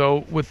Owen.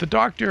 So with the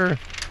doctor,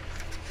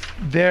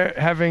 they're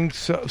having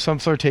some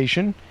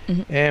flirtation,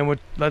 and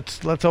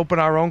let's open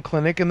our own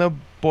clinic in the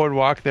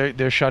boardwalk.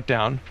 They're shut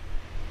down,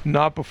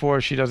 not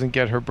before she doesn't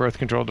get her birth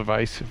control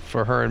device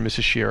for her and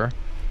Mrs. Shearer.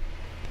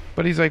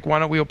 But he's like, why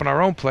don't we open our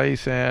own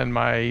place? And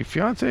my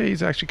fiance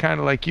is actually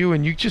kind of like you,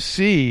 and you just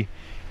see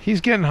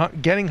he's getting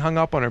hung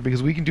up on her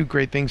because we can do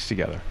great things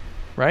together,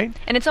 right?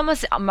 And it's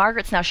almost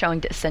Margaret's now showing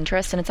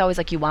disinterest, and it's always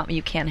like you want what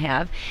you can't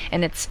have.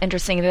 And it's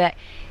interesting that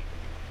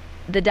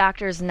the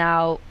doctor's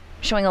now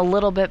showing a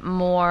little bit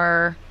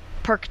more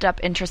perked up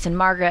interest in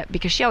Margaret,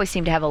 because she always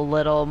seemed to have a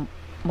little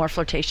more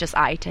flirtatious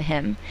eye to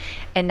him,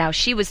 and now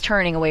she was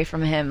turning away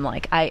from him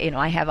like,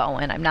 I have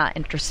Owen, I'm not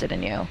interested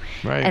in you.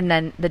 Right. And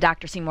then the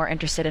doctor seemed more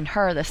interested in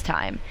her this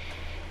time.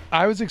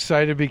 I was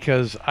excited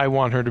because I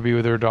want her to be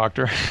with her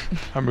doctor.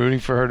 I'm rooting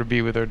for her to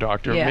be with her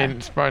doctor. Yeah. I mean,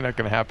 it's probably not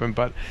going to happen,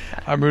 but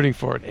I'm rooting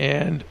for it.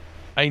 And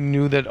I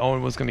knew that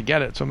Owen was going to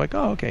get it. So I'm like,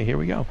 oh, okay, here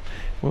we go.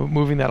 We're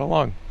moving that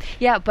along.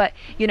 Yeah, but,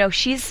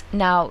 she's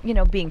now,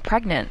 being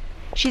pregnant.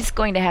 She's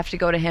going to have to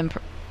go to him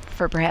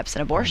for perhaps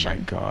an abortion. Oh,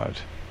 my God.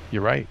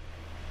 You're right.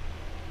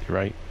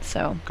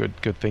 So.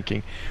 Good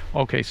thinking.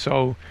 Okay,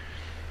 so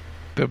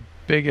the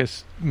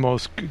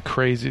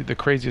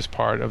craziest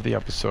part of the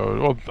episode,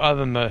 well, other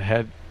than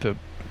the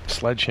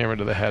sledgehammer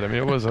to the head, I mean,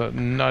 it was a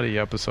nutty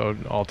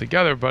episode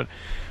altogether, but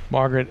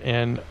Margaret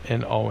and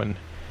Owen,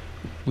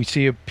 we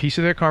see a piece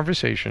of their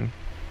conversation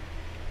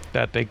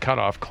that they cut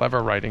off,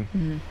 clever writing.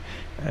 Mm-hmm.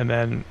 And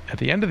then at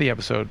the end of the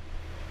episode,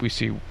 we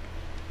see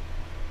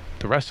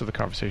the rest of the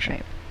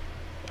conversation.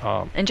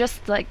 Right. And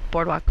just like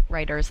Boardwalk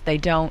writers, they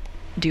don't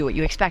do what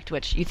you expect,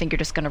 which you think you're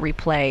just going to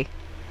replay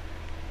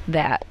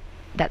that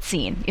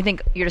scene. You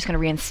think you're just going to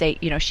reinstate,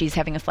 she's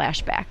having a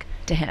flashback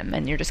to him,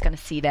 and you're just going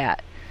to see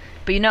that.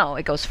 But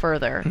it goes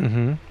further.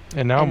 Mm-hmm.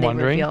 And now I'm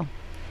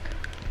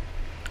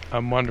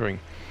wondering.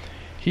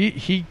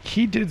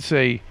 He did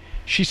say,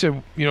 she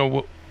said,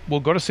 we'll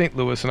go to St.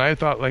 Louis, and I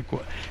thought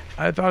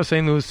of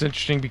St. Louis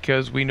interesting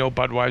because we know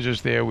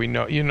Budweiser's there. We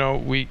know,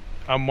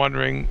 I'm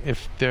wondering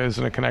if there's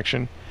a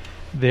connection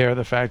there.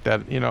 The fact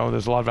that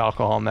there's a lot of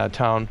alcohol in that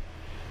town,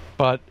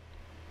 but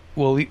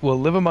we'll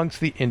live amongst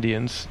the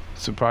Indians.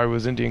 So probably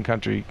was Indian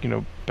country,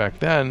 back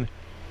then.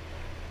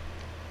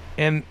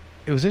 And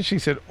it was interesting. He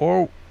said,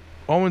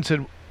 Owen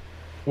said,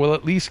 we'll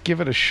at least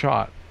give it a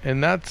shot,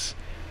 and that's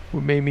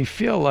what made me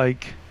feel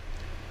like.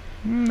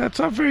 That's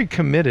not very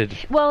committed.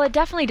 Well, it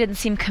definitely didn't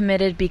seem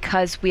committed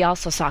because we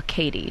also saw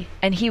Katie,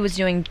 and he was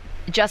doing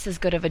just as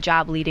good of a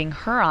job leading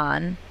her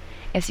on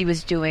as he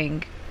was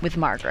doing with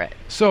Margaret.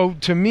 So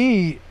to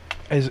me,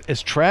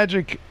 as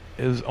tragic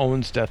as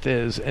Owen's death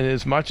is, and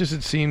as much as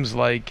it seems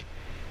like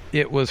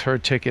it was her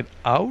ticket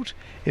out,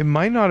 it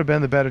might not have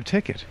been the better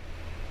ticket.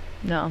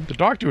 No. The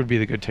doctor would be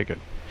the good ticket.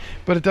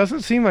 But it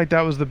doesn't seem like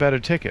that was the better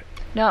ticket.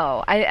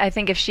 No, I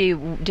think if she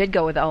did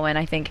go with Owen,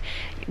 I think,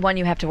 one,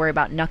 you have to worry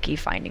about Nucky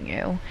finding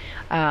you.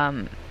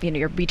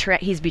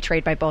 He's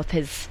betrayed by both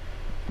his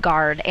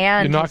guard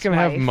and You're not going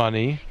to have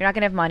money. You're not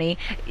going to have money.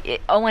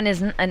 Owen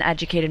isn't an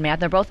educated man.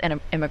 They're both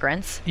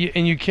immigrants.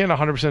 And you can't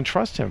 100%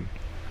 trust him.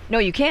 No,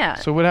 you can't.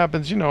 So what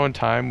happens, in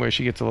time where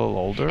she gets a little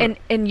older?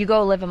 And you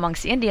go live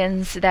amongst the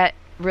Indians, that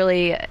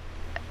really,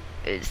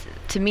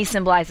 to me,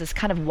 symbolizes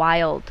kind of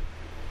wild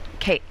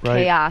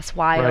chaos,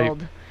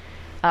 wild.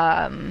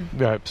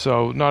 Right,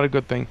 so not a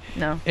good thing.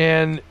 No.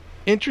 And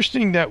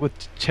interesting that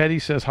with Teddy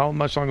says, how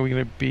much longer are we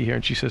going to be here?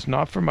 And she says,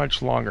 not for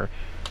much longer,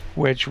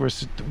 which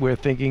we're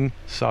thinking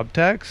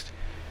subtext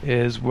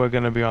is we're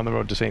going to be on the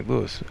road to St.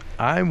 Louis.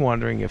 I'm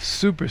wondering if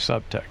super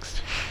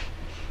subtext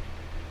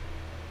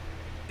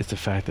is the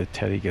fact that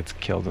Teddy gets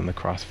killed in the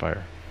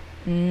crossfire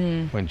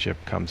when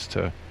Chip comes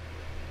to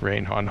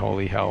rain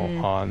unholy hell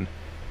on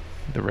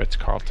the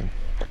Ritz-Carlton.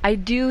 I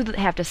do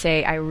have to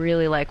say I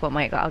really like what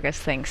Mike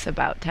August thinks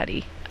about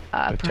Teddy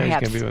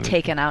perhaps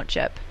taking out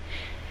Chip.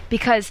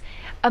 Because,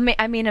 I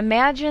mean,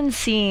 imagine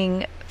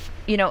seeing,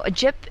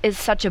 Jip is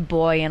such a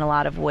boy in a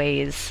lot of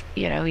ways.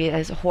 He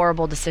has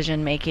horrible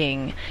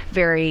decision-making,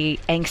 very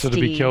angsty. So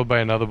to be killed by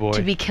another boy.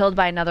 To be killed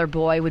by another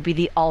boy would be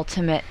the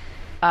ultimate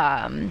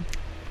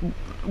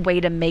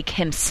way to make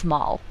him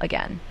small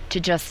again,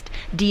 to just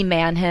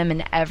de-man him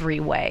in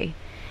every way.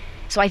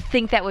 So I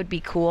think that would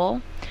be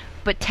cool.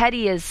 But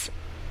Teddy is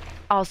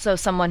also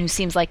someone who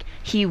seems like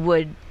he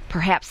would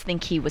perhaps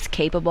think he was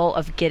capable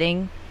of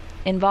getting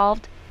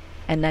involved,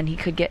 and then he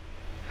could get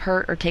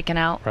hurt or taken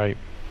out. Right.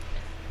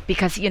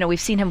 Because, we've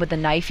seen him with the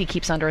knife he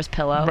keeps under his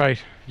pillow.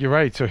 Right. You're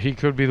right. So he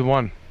could be the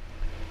one.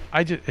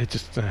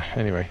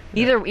 Anyway.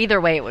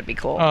 Either way, it would be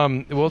cool.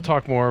 We'll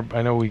talk more.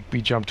 I know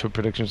we jump to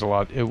predictions a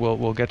lot.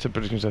 We'll get to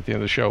predictions at the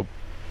end of the show.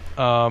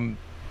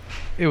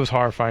 It was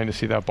horrifying to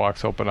see that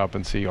box open up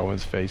and see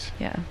Owen's face.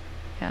 Yeah.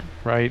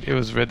 Right.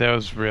 That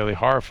was really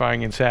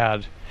horrifying and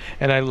sad.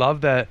 And I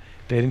love that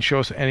they didn't show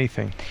us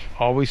anything.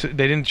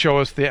 They didn't show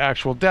us the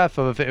actual death.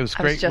 It was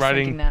great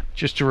writing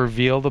just to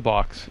reveal the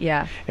box.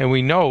 Yeah. And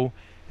we know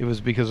it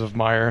was because of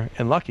Meyer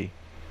and Lucky.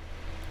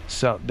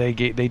 So they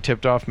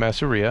tipped off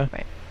Masseria.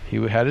 Right. He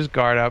had his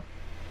guard up,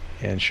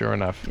 and sure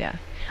enough. Yeah.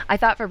 I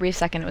thought for a brief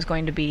second it was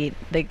going to be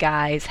the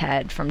guy's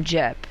head from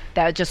Jip.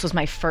 That just was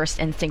my first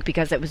instinct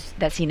because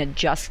that scene had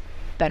just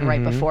been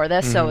right before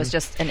this, so it was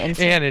just an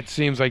instinct. And it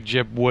seems like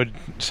Jip would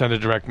send a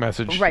direct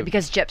message. Right,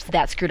 because Jip's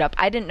that screwed up.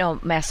 I didn't know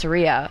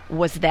Masseria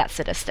was that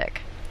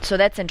sadistic. So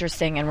that's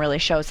interesting and really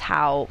shows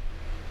how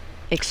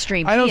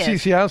extreme he is.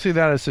 I don't see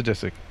that as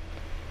sadistic.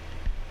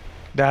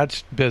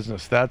 That's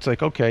business. That's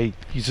like, okay,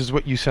 this is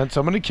what you sent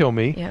someone to kill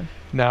me. Yeah.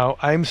 Now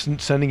I'm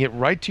sending it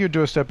right to your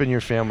doorstep and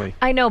your family.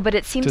 I know, but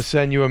it seems to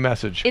send you a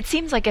message. It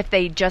seems like if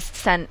they just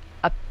sent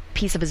a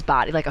piece of his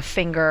body, like a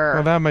finger,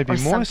 well, that might be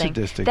more something,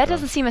 sadistic. That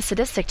doesn't seem as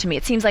sadistic to me.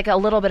 It seems like a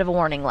little bit of a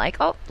warning, like,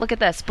 oh, look at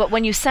this. But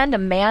when you send a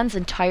man's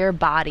entire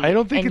body, I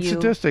don't think it's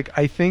sadistic.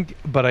 I think,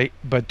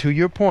 but to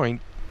your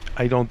point,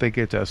 I don't think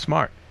it's as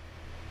smart.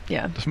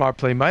 Yeah. The smart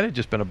play might have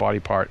just been a body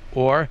part,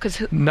 or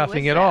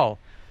nothing at that? all.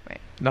 Right.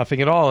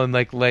 Nothing at all, and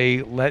like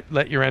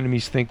let your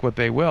enemies think what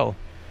they will.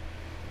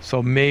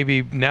 So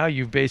maybe now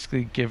you've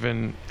basically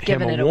given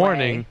him a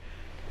warning,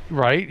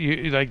 right?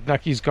 Like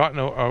Nucky's gotten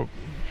a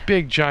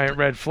big giant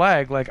red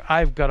flag. Like,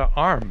 I've got to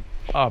arm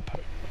up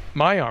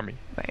my army.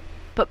 Right.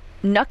 But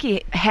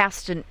Nucky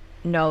has to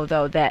know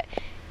though that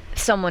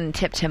someone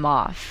tipped him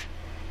off,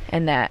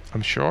 and that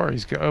I'm sure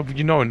he's got.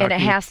 Nucky, and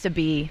it has to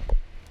be.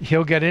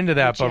 He'll get into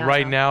that, Luciano. but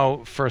right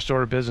now, first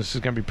order of business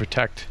is going to be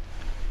protect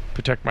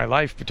my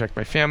life, protect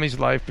my family's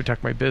life,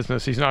 protect my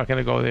business. He's not going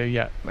to go there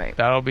yet. Right.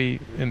 That'll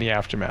be in the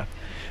aftermath.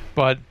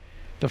 But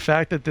the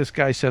fact that this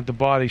guy sent the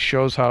body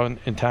shows how in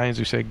Italians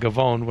we say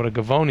gavone, what a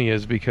gavone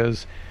is,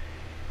 because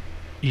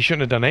he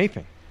shouldn't have done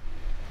anything.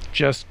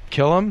 Just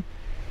kill him,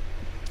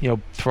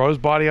 throw his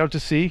body out to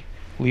sea,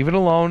 leave it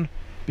alone,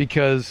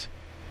 because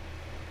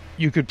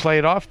you could play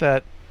it off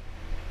that,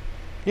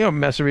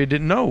 Masseria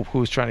didn't know who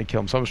was trying to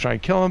kill him. Someone was trying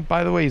to kill him.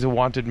 By the way, he's a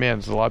wanted man.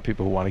 There's a lot of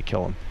people who want to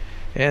kill him.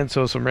 And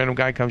so some random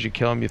guy comes, you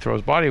kill him, you throw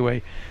his body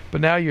away.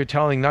 But now you're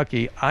telling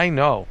Nucky, I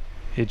know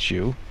it's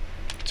you.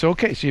 It's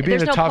okay. So you're being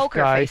There's a no tough poker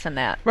guy. face in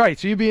that. Right.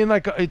 So you're being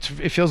like, it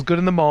feels good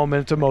in the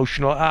moment. It's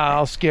emotional.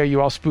 I'll scare you.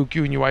 I'll spook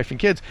you and your wife and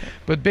kids.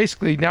 But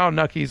basically now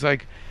Nucky's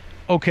like,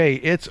 okay,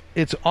 it's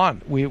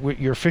on.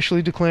 You're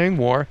officially declaring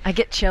war. I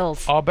get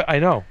chills. I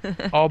know.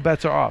 All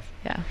bets are off.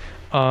 Yeah.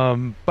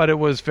 But it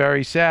was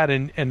very sad,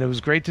 and it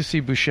was great to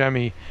see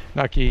Buscemi,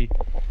 Nucky,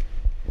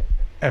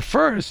 at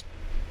first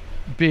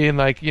being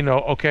like,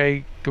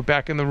 okay, go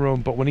back in the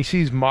room. But when he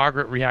sees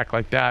Margaret react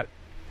like that,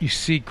 you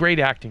see great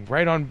acting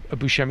right on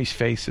Buscemi's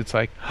face. It's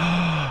like,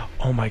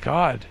 oh my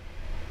God.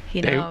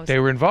 He knows. They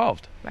were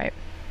involved. Right.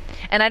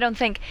 And I don't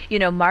think,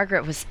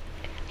 Margaret was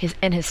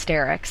in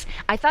hysterics.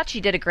 I thought she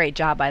did a great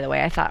job, by the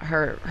way. I thought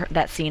her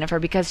that scene of her,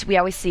 because we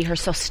always see her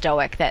so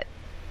stoic,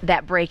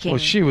 that breaking. Well,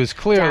 she was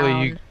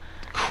clearly down.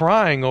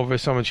 Crying over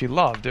someone she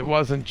loved. It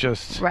wasn't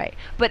just right.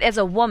 But as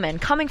a woman,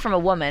 coming from a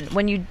woman,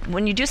 when you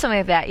do something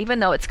like that, even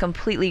though it's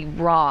completely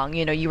wrong,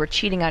 you were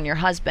cheating on your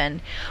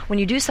husband. When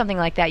you do something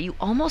like that, you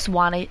almost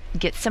want to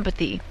get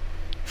sympathy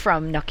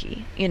from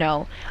Nucky. In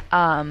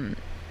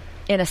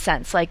a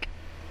sense, like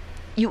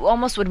you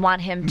almost would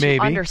want him to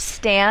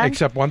understand.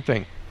 Except one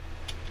thing,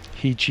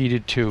 he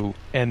cheated too,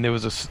 and there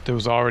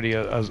was already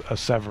a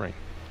severing.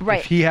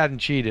 Right. If he hadn't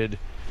cheated,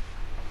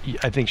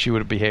 I think she would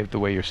have behaved the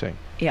way you're saying.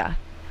 Yeah.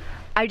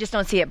 I just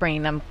don't see it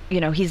bringing them,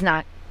 he's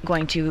not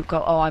going to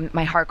go,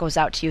 my heart goes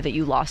out to you that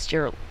you lost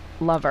your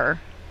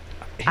lover.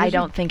 I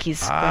don't think he's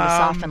going to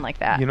soften like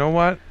that. You know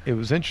what? It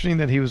was interesting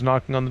that he was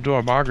knocking on the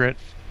door. Margaret,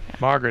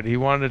 he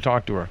wanted to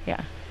talk to her.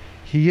 Yeah.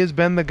 He has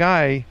been the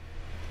guy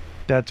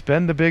that's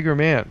been the bigger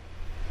man.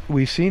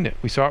 We've seen it.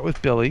 We saw it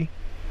with Billy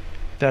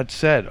that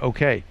said,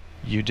 okay,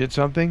 you did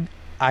something,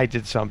 I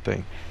did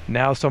something.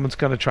 Now someone's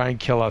going to try and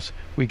kill us.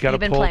 We got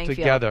to pull it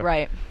together. Field.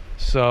 Right.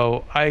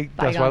 So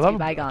that's why I love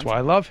him. That's why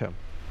I love him.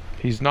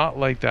 He's not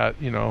like that,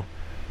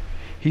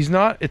 He's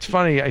not. It's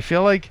funny. I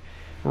feel like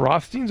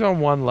Rothstein's on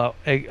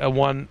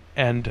one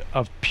end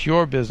of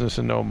pure business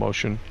and no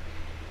emotion.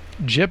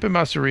 Jip and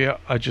Masseria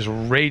are just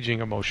raging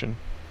emotion.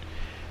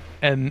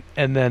 And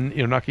then,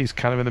 Nucky's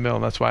kind of in the middle,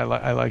 and that's why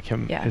I like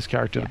him, his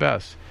character the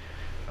best.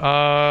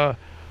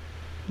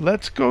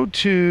 Let's go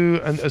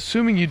to, and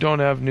assuming you don't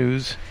have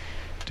news,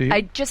 do you?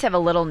 I just have a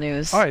little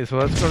news. All right, so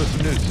let's go to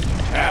some news.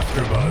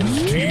 AfterBuzz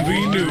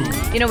TV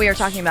News. We were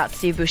talking about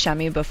Steve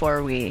Buscemi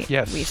before we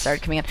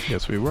started coming in.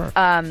 Yes, we were.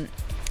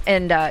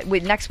 And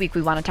next week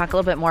we want to talk a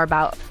little bit more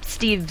about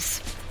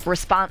Steve's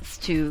response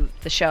to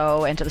the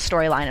show and to the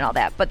storyline and all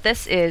that. But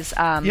this is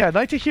I'd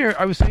like to hear.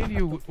 I was saying to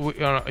you,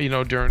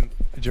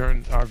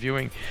 during our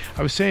viewing,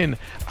 I was saying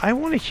I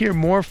want to hear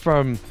more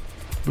from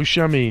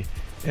Buscemi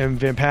and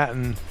Van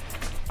Patten.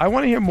 I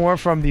want to hear more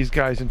from these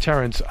guys and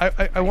Terrence.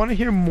 I want to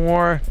hear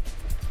more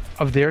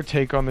of their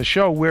take on the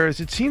show. Whereas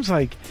it seems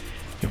like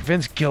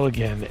Vince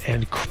Gilligan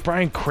and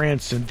Bryan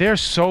Cranston, they're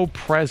so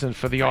present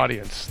for the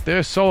audience.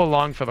 They're so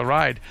along for the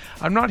ride.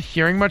 I'm not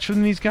hearing much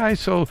from these guys,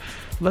 so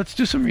let's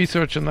do some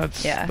research and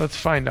let's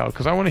find out,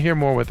 because I want to hear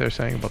more what they're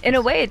saying about this. In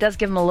a way, it does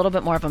give him a little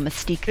bit more of a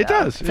mystique, though. It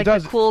does. It's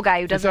like the cool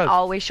guy who doesn't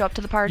always show up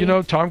to the party.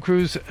 Tom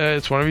Cruise,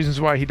 it's one of the reasons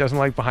why he doesn't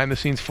like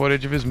behind-the-scenes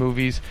footage of his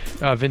movies.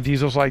 Vin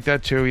Diesel's like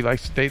that, too.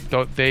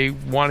 They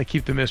want to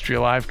keep the mystery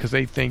alive because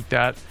they think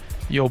that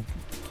you'll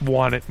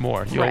want it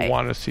more. You'll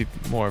want to see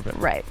more of it.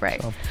 Right.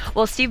 So.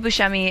 Well, Steve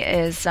Buscemi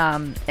is,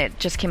 it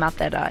just came out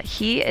that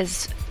he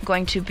is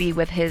going to be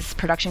with his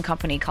production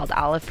company called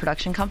Olive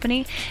Production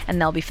Company,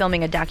 and they'll be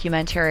filming a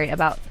documentary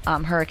about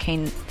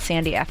Hurricane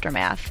Sandy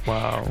aftermath.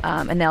 Wow.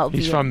 And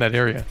he's from that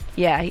area.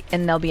 Yeah,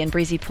 and they'll be in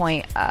Breezy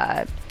Point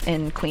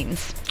in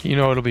Queens.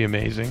 It'll be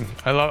amazing.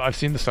 I've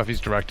seen the stuff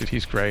he's directed.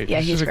 He's great. Yeah,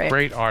 he's great. a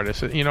great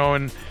artist.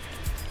 And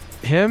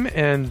him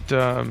and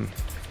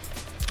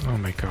oh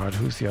my God,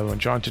 who's the other one?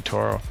 John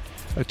Turturro.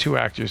 Two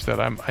actors that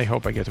I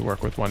hope I get to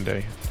work with one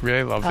day.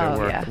 Really love their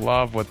work. Yeah.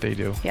 Love what they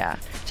do. Yeah,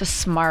 just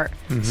smart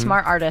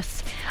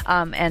artists.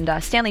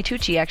 And Stanley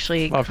Tucci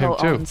actually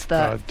co-owns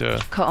the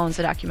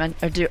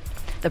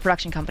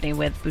production company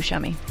with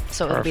Buscemi.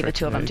 So it'll be the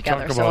two of them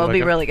together. So it'll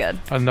be really good.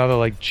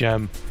 Another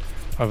gem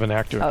of an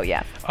actor. Oh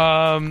yeah.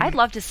 I'd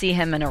love to see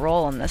him in a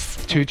role in this.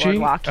 Tucci,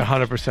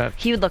 100%.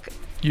 He would look.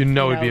 He'd be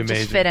amazing.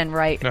 Just fit in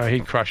right. No,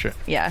 he'd crush it.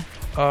 Yeah.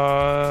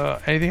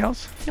 Anything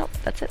else? Nope,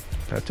 that's it.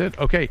 That's it.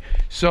 Okay,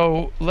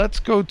 so let's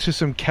go to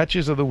some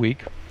catches of the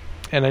week.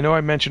 And I know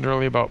I mentioned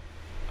earlier about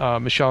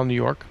Michelle in New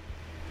York,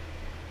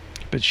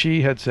 but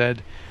she had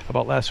said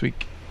about last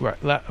week's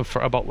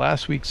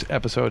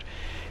episode,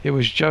 it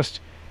was just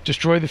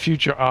Destroy the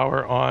Future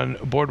Hour on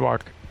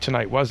Boardwalk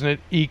tonight, wasn't it?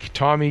 Eek,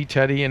 Tommy,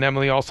 Teddy, and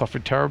Emily all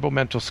suffered terrible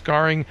mental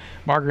scarring.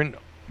 Margaret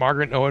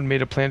and Owen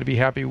made a plan to be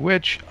happy,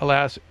 which,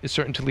 alas, is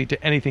certain to lead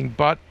to anything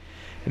but.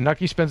 And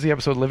Nucky spends the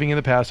episode living in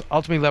the past,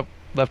 ultimately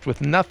left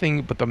with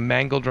nothing but the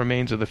mangled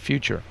remains of the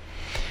future.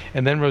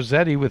 And then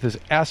Rossetti with his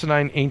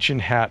asinine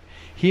ancient hat.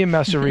 He and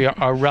Masseria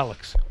are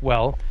relics.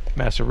 Well,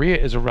 Masseria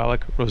is a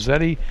relic.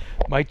 Rossetti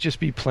might just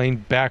be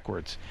plain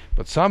backwards.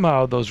 But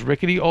somehow those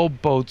rickety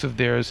old boats of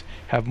theirs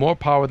have more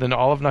power than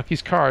all of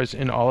Nucky's cars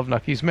and all of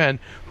Nucky's men,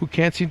 who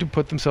can't seem to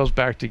put themselves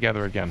back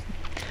together again.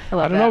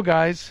 I don't know,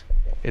 guys.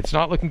 It's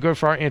not looking good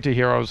for our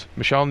anti-heroes.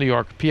 Michelle in New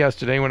York. P.S.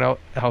 Did anyone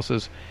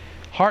else's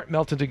heart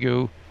melt into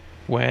goo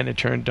when it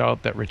turned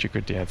out that Richard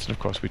could dance? And of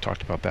course we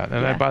talked about that.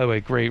 And by the way,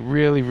 great,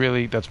 really,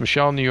 really, that's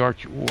Michelle in New York,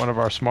 one of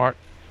our smart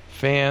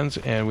fans,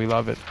 and we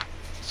love it.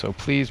 So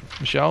please,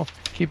 Michelle,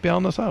 keep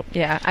bailing us out.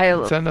 Yeah,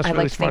 send us I'd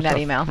really like to smart see that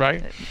stuff, email.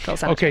 Right?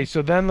 Okay,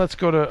 so then let's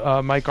go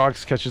to Mike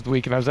Ox Catches of the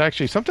Week. And I was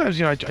actually,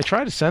 sometimes, I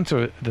try to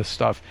censor this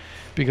stuff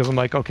because I'm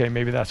like, okay,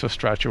 maybe that's a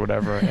stretch or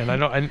whatever. And I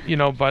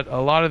know, but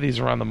a lot of these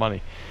are on the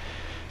money.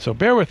 So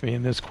bear with me,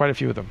 and there's quite a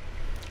few of them.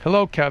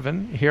 Hello,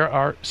 Kevin. Here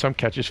are some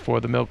catches for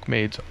the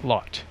Milkmaids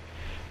lot.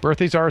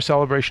 Birthdays are a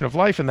celebration of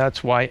life, and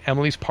that's why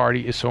Emily's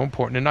party is so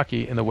important to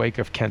Nucky in the wake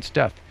of Kent's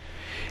death.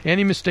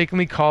 Annie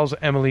mistakenly calls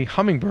Emily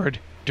Hummingbird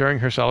during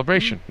her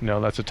celebration.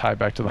 That's a tie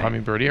back to the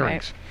hummingbird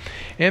earrings.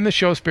 Right. And the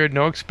show spared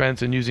no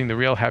expense in using the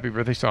real Happy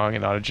Birthday song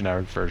and not a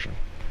generic version.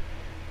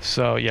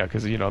 So, yeah,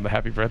 because, the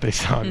Happy Birthday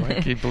song,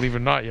 believe it or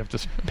not, you have to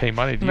pay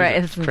money to use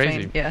it. It's crazy.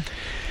 Insane. Yeah.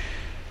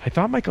 I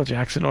thought Michael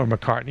Jackson or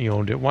McCartney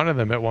owned it. One of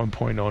them at one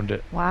point owned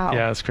it. Wow.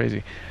 Yeah, it's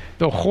crazy.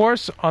 The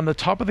horse on the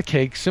top of the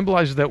cake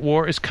symbolizes that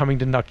war is coming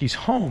to Nucky's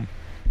home.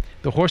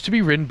 The horse to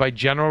be ridden by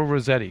General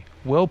Rossetti.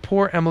 Will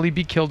poor Emily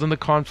be killed in the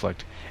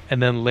conflict?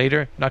 And then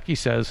later, Nucky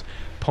says,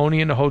 "Pony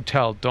in a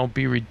hotel, don't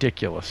be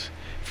ridiculous."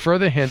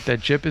 Further hint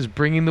that Jip is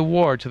bringing the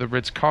war to the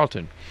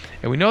Ritz-Carlton.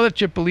 And we know that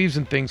Jip believes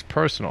in things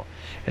personal.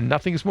 And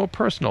nothing is more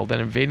personal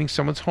than invading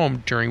someone's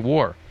home during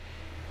war.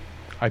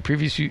 I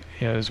previously,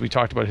 as we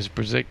talked about, his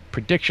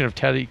prediction of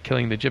Teddy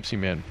killing the Gypsy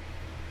Man.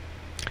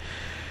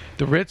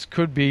 The Ritz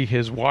could be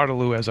his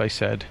Waterloo, as I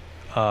said.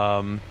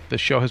 The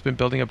show has been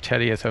building up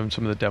Teddy as having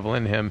some of the devil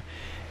in him,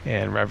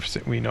 and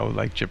we know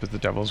like Jip is the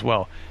devil as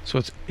well.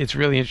 So it's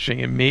really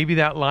interesting, and maybe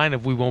that line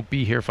of "we won't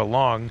be here for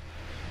long"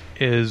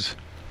 is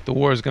the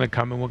war is going to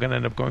come and we're going to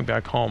end up going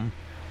back home,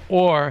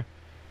 or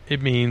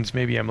it means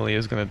maybe Emily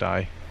is going to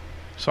die.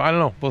 So I don't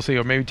know. We'll see.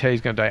 Or maybe Teddy's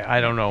going to die. I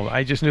don't know.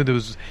 I just knew there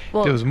was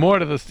more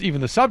to this,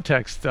 even the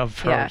subtext of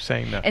her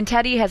saying that. And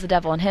Teddy has the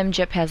devil in him.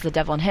 Jip has the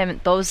devil in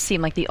him. Those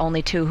seem like the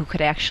only two who could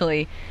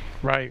actually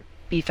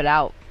beef it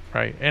out.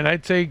 Right. And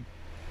I'd say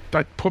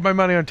I'd put my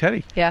money on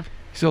Teddy. Yeah.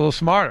 He's a little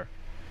smarter.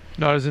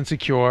 Not as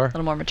insecure. A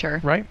little more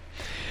mature. Right.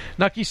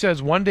 Nucky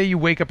says, one day you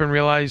wake up and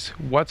realize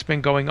what's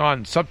been going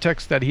on.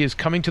 Subtext that he is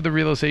coming to the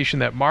realization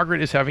that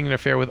Margaret is having an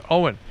affair with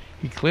Owen.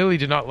 He clearly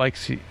did not like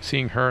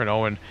seeing her and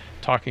Owen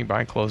talking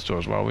behind closed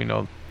doors. Well, we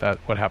know that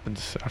what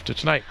happens after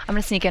tonight. I'm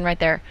going to sneak in right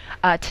there.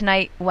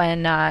 Tonight,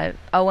 when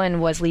Owen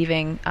was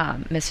leaving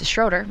Mrs.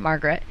 Schroeder,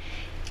 Margaret,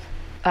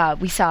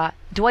 we saw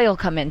Doyle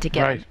come in to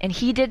get him. And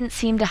he didn't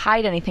seem to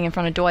hide anything in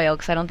front of Doyle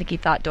because I don't think he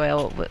thought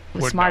Doyle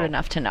was smart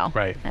enough to know.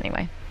 Right.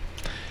 Anyway.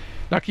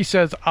 Nucky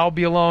says, I'll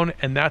be alone,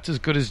 and that's as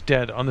good as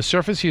dead. On the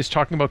surface, he is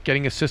talking about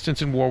getting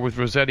assistance in war with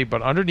Rossetti,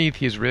 but underneath,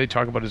 he is really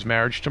talking about his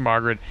marriage to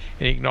Margaret,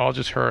 and he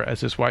acknowledges her as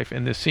his wife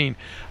in this scene.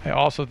 I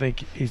also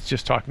think he's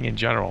just talking in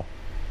general.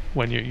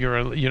 When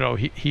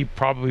he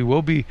probably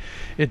will be.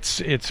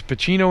 It's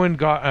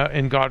Pacino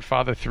in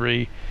Godfather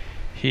 3.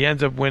 He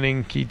ends up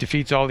winning. He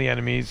defeats all the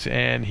enemies,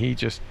 and he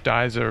just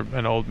dies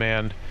an old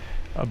man,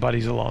 but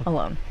he's alone.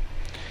 Alone.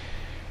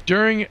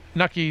 During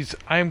Nucky's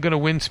I Am Gonna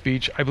Win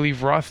speech, I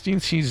believe Rothstein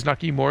sees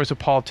Nucky more as a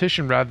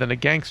politician rather than a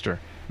gangster.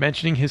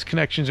 Mentioning his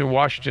connections in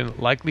Washington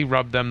likely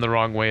rubbed them the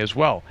wrong way as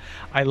well.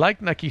 I like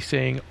Nucky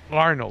saying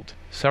Arnold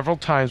several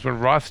times when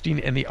Rothstein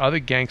and the other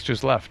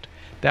gangsters left.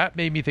 That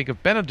made me think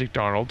of Benedict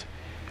Arnold,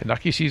 and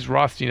Nucky sees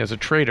Rothstein as a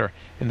traitor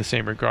in the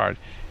same regard.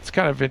 It's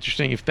kind of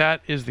interesting. If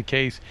that is the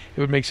case, it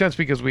would make sense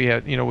because we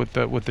had, with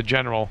the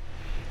General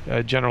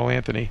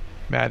Anthony,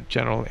 Mad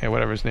General,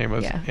 whatever his name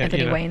was. Yeah,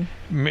 Anthony Wayne.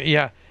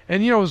 Yeah.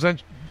 And what was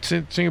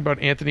interesting about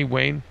Anthony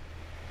Wayne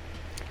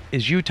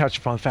is you touched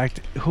upon the fact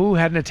who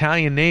had an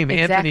Italian name,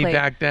 Anthony,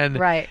 back then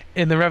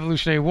in the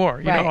Revolutionary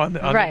War, on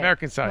the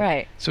American side.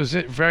 Right. So it's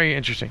very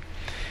interesting.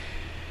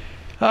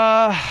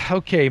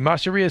 Okay,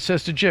 Masseria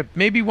says to Jip,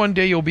 maybe one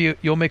day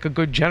you'll make a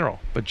good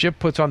general, but Jip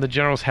puts on the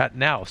general's hat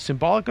now,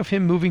 symbolic of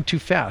him moving too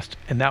fast,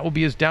 and that will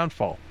be his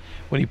downfall.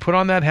 When he put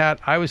on that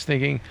hat, I was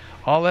thinking,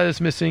 all that is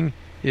missing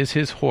is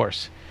his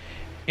horse.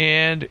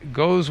 And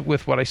goes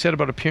with what I said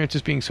about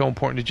appearances being so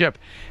important to Jip.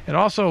 And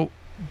also,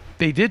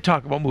 they did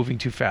talk about moving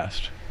too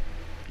fast.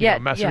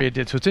 Masseria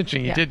did. So it's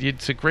interesting.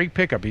 It's a great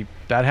pickup.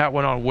 That hat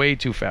went on way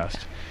too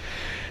fast.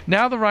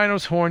 Now the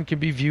rhino's horn can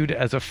be viewed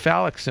as a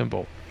phallic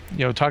symbol.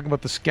 Talking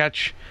about the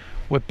sketch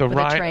with the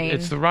rhino.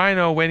 It's the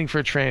rhino waiting for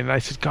a train. And I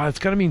said, God, it's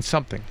got to mean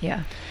something.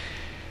 Yeah.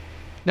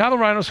 Now the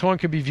rhino's horn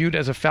can be viewed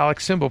as a phallic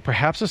symbol,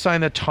 perhaps a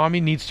sign that Tommy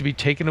needs to be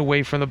taken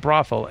away from the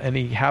brothel, and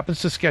he happens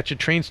to sketch a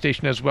train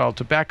station as well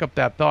to back up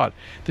that thought.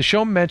 The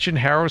show mentioned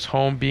Harrow's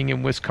home being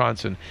in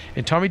Wisconsin,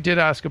 and Tommy did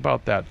ask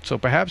about that, so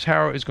perhaps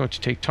Harrow is going to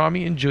take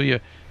Tommy and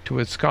Julia to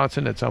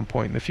Wisconsin at some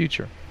point in the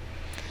future.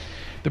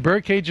 The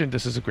birdcage, and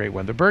this is a great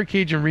one, the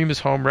birdcage in Remus'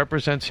 home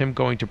represents him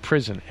going to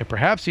prison, and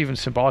perhaps even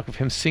symbolic of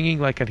him singing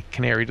like a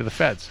canary to the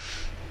feds,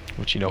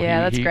 which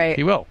that's great.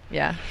 He will.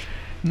 Yeah.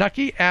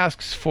 Nucky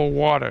asks for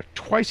water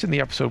twice in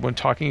the episode when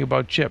talking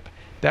about Jip.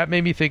 That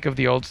made me think of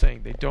the old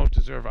saying, they don't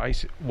deserve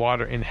ice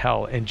water in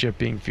hell, and Jip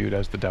being viewed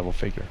as the devil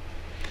figure.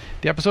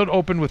 The episode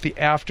opened with the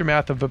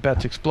aftermath of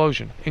Babette's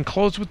explosion and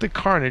closed with the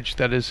carnage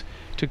that is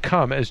to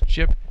come as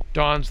Jip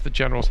dons the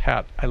general's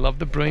hat. I love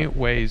the brilliant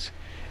ways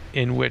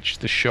in which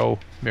the show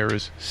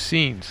mirrors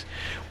scenes.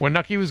 When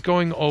Nucky was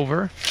going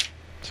over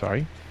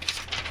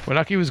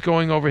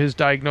his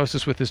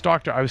diagnosis with his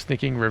doctor, I was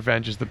thinking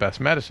revenge is the best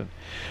medicine.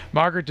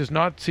 Margaret does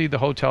not see the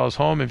hotel as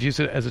home and views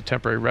it as a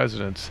temporary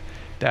residence.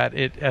 That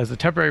it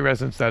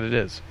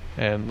is.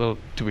 And little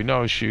do we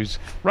know she's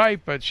right,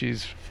 but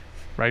she's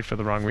right for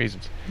the wrong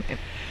reasons.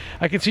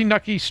 I can see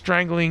Nucky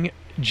strangling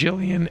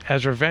Jillian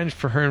as revenge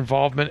for her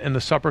involvement in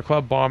the supper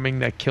club bombing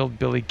that killed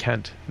Billy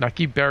Kent.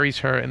 Nucky buries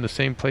her in the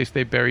same place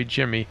they buried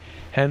Jimmy,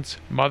 hence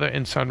mother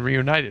and son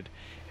reunited.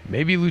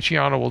 Maybe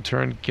Luciano will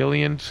turn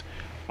Gillian's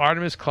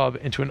Artemis Club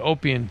into an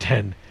opium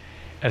den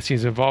as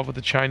he's involved with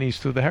the Chinese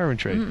through the heroin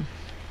trade.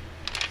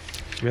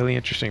 Really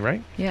interesting,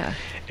 right? Yeah.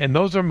 And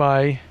those are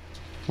Mike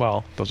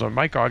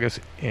August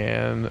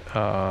and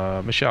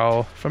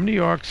Michelle from New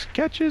York's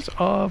Catches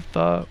of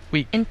the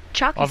Week. And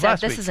Chalky said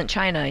this isn't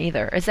China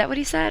either. Is that what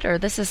he said? Or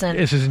this isn't...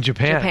 This is in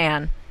Japan.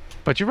 Japan.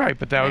 But you're right.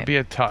 But that would be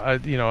a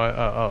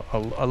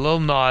little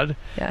nod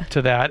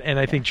to that. And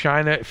I think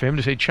China, for him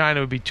to say China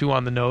would be too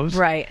on the nose.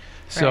 Right.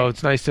 So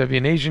it's nice to be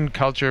an Asian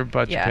culture,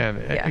 but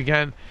Japan. Yeah.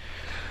 Again.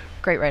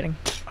 Great writing.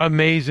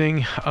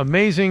 Amazing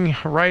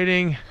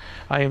writing.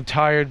 I am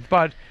tired,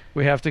 but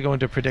we have to go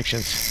into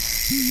predictions.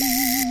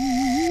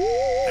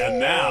 And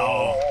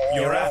now,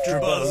 your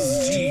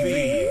AfterBuzz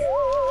TV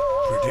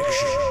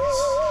predictions.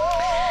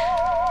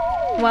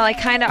 Well, I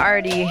kind of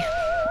already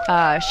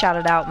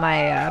shouted out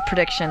my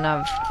prediction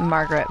of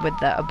Margaret with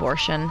the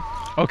abortion.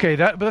 Okay,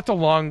 but that's a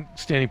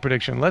long-standing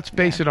prediction. Let's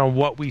base it on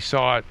what we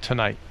saw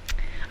tonight.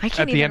 I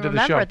can't even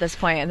remember at this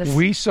point.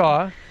 We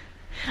saw...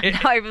 No,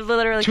 I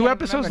literally 2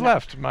 episodes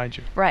left, mind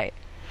you. Right.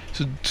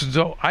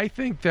 So I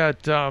think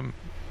that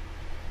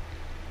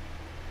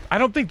I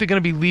don't think they're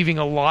going to be leaving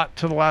a lot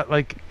to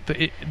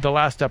the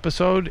last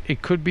episode.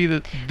 It could be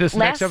this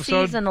next episode.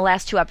 Last season, the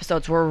last 2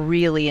 episodes were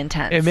really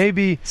intense. It may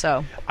be.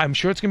 So I'm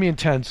sure it's going to be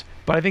intense,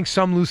 but I think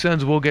some loose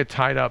ends will get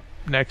tied up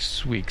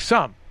next week.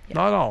 Some,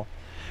 not all.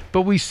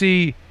 But we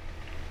see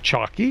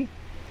Chalky,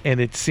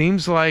 and it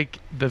seems like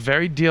the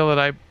very deal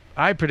that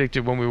I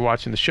predicted when we were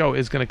watching the show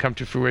is going to come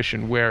to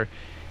fruition, where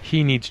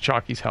he needs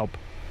Chalky's help.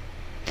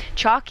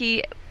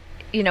 Chalky,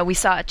 we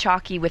saw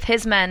Chalky with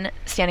his men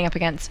standing up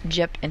against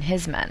Jip and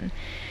his men.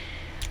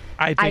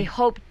 I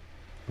hope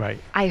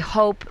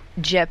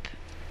Jip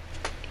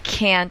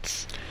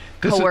can't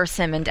coerce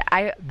him into.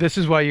 This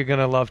is why you're going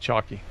to love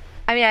Chalky.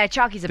 I mean,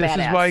 Chalky's a badass.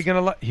 This is why you're going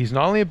to love. He's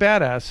not only a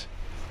badass,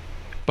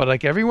 but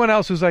like everyone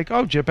else who's like,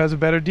 oh, Jip has a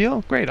better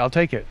deal. Great, I'll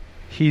take it.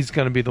 He's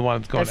going to be the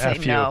one that's going,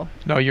 F you.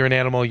 No, you're an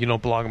animal. You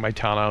don't belong in my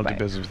town. I don't do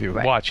business with you.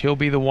 Right. Watch. He'll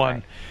be the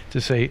one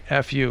to say,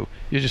 F you.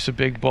 You're just a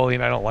big bully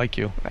and I don't like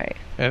you. Right.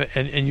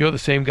 And you're the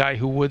same guy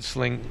who would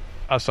sling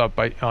us up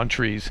on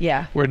trees.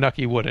 Yeah. Where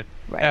Nucky wouldn't.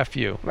 Right. F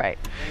you. Right.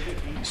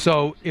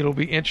 So it'll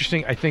be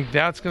interesting. I think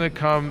that's going to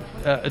come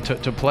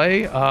to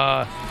play.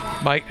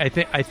 Mike,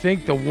 I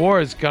think the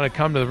war is going to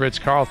come to the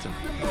Ritz-Carlton.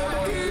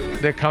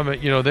 They're coming.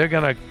 They're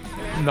going to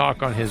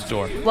knock on his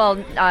door. Well,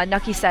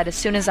 Nucky said as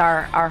soon as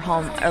our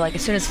home, or like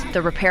as soon as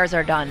the repairs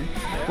are done,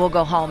 we'll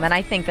go home. And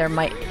I think it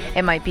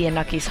might be in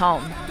Nucky's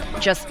home.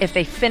 Just if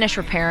they finish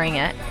repairing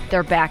it,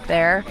 they're back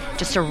there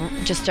just to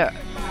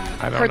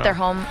hurt their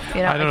home.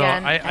 I don't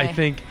again. know. I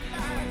think.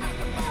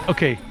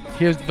 Okay,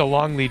 here's the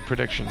long lead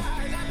prediction.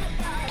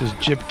 Does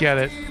Jip get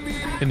it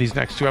in these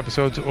next 2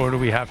 episodes, or do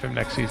we have him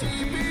next season?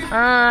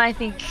 I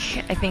think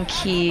he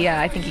gets it.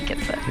 I think he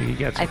gets it. I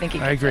think he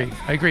gets it.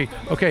 I agree.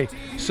 Okay,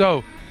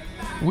 so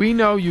we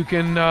know we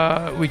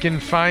can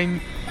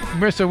find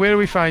Marissa. Where do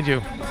we find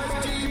you?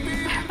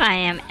 I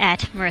am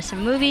at Marissa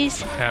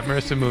Movies. At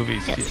Marissa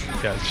Movies. Yes.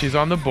 Yes, she's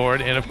on the board,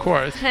 and of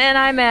course. And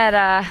I'm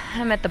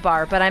at the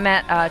bar, but I'm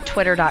at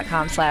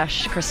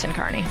twitter.com/Kristen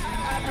Carney.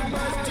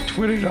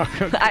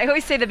 Twitter.com. I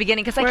always say the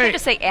beginning because I can't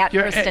just say at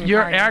Kristen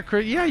You're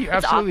Carney. You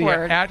absolutely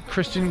awkward. At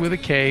Kristen with a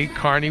K,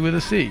 Carney with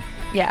a C.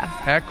 Yeah.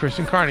 At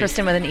Kristen Carney.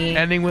 Kristen with an E.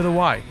 Ending with a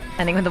Y.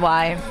 Ending with a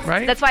Y.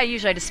 Right? That's why I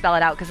just spell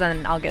it out because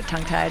then I'll get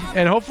tongue-tied.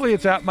 And hopefully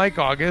it's at Mike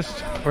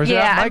August, or is it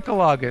at Michael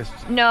August?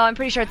 No, I'm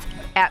pretty sure it's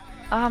at.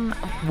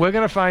 We're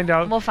gonna find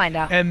out. We'll find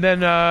out. And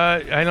then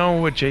I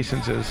know what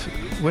Jason's is.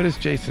 What is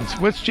Jason's?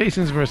 What's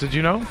Jason's, Marissa? Do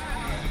you know?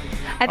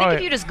 I think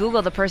if you just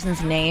Google the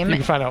person's name, you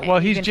can find out. Well,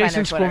 he's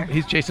Jason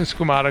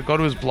Squamata. Go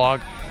to his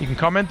blog. You can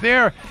comment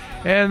there.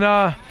 And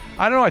I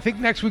don't know. I think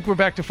next week we're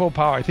back to full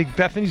power. I think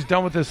Bethany's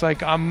done with this.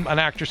 Like, I'm an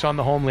actress on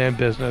the Homeland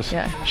business.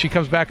 Yeah. She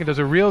comes back and does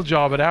a real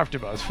job at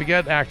AfterBuzz.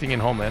 Forget acting in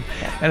Homeland.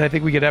 Yeah. And I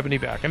think we get Ebony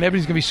back. And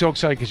Ebony's going to be so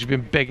excited because she's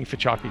been begging for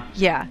Chalky.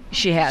 Yeah,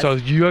 she has. So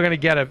you're going to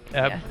get a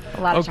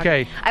lot of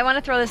Chalky. I want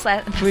to throw this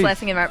last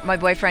thing in. My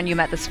boyfriend you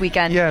met this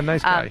weekend. Yeah,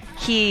 nice guy.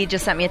 He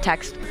just sent me a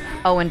text.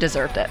 Owen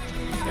deserved it.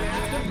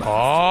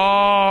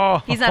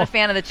 Oh. He's not a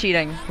fan of the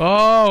cheating.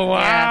 Oh, wow.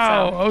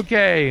 Yeah, so.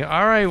 Okay.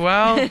 All right.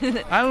 Well,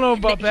 I don't know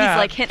about that. He's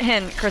like, hint,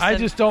 hint, Kristen. I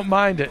just don't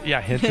mind it.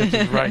 Yeah, hint,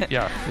 is right.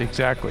 Yeah,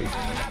 exactly.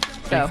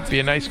 So. Be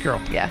a nice girl.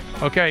 Yeah.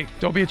 Okay.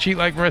 Don't be a cheat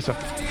like Marissa.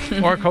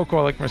 Or a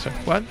Coco like Marissa.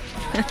 What?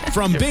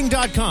 From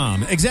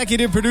Bing.com,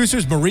 executive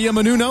producers Maria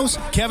Menounos,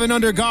 Kevin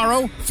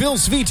Undergaro, Phil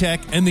Svitek,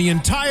 and the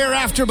entire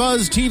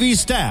AfterBuzz TV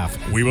staff,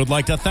 we would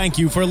like to thank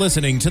you for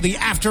listening to the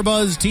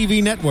AfterBuzz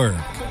TV network.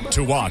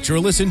 To watch or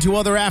listen to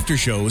other after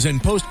shows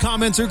and post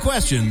comments or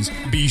questions,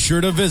 be sure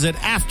to visit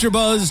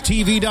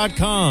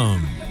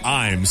AfterBuzzTV.com.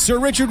 I'm Sir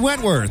Richard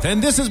Wentworth,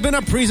 and this has been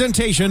a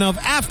presentation of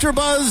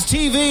AfterBuzz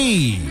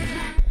TV.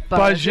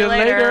 Buzz you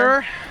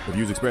later. The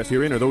views expressed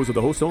herein are those of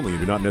the hosts only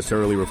and do not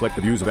necessarily reflect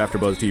the views of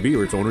AfterBuzz TV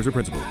or its owners or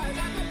principals.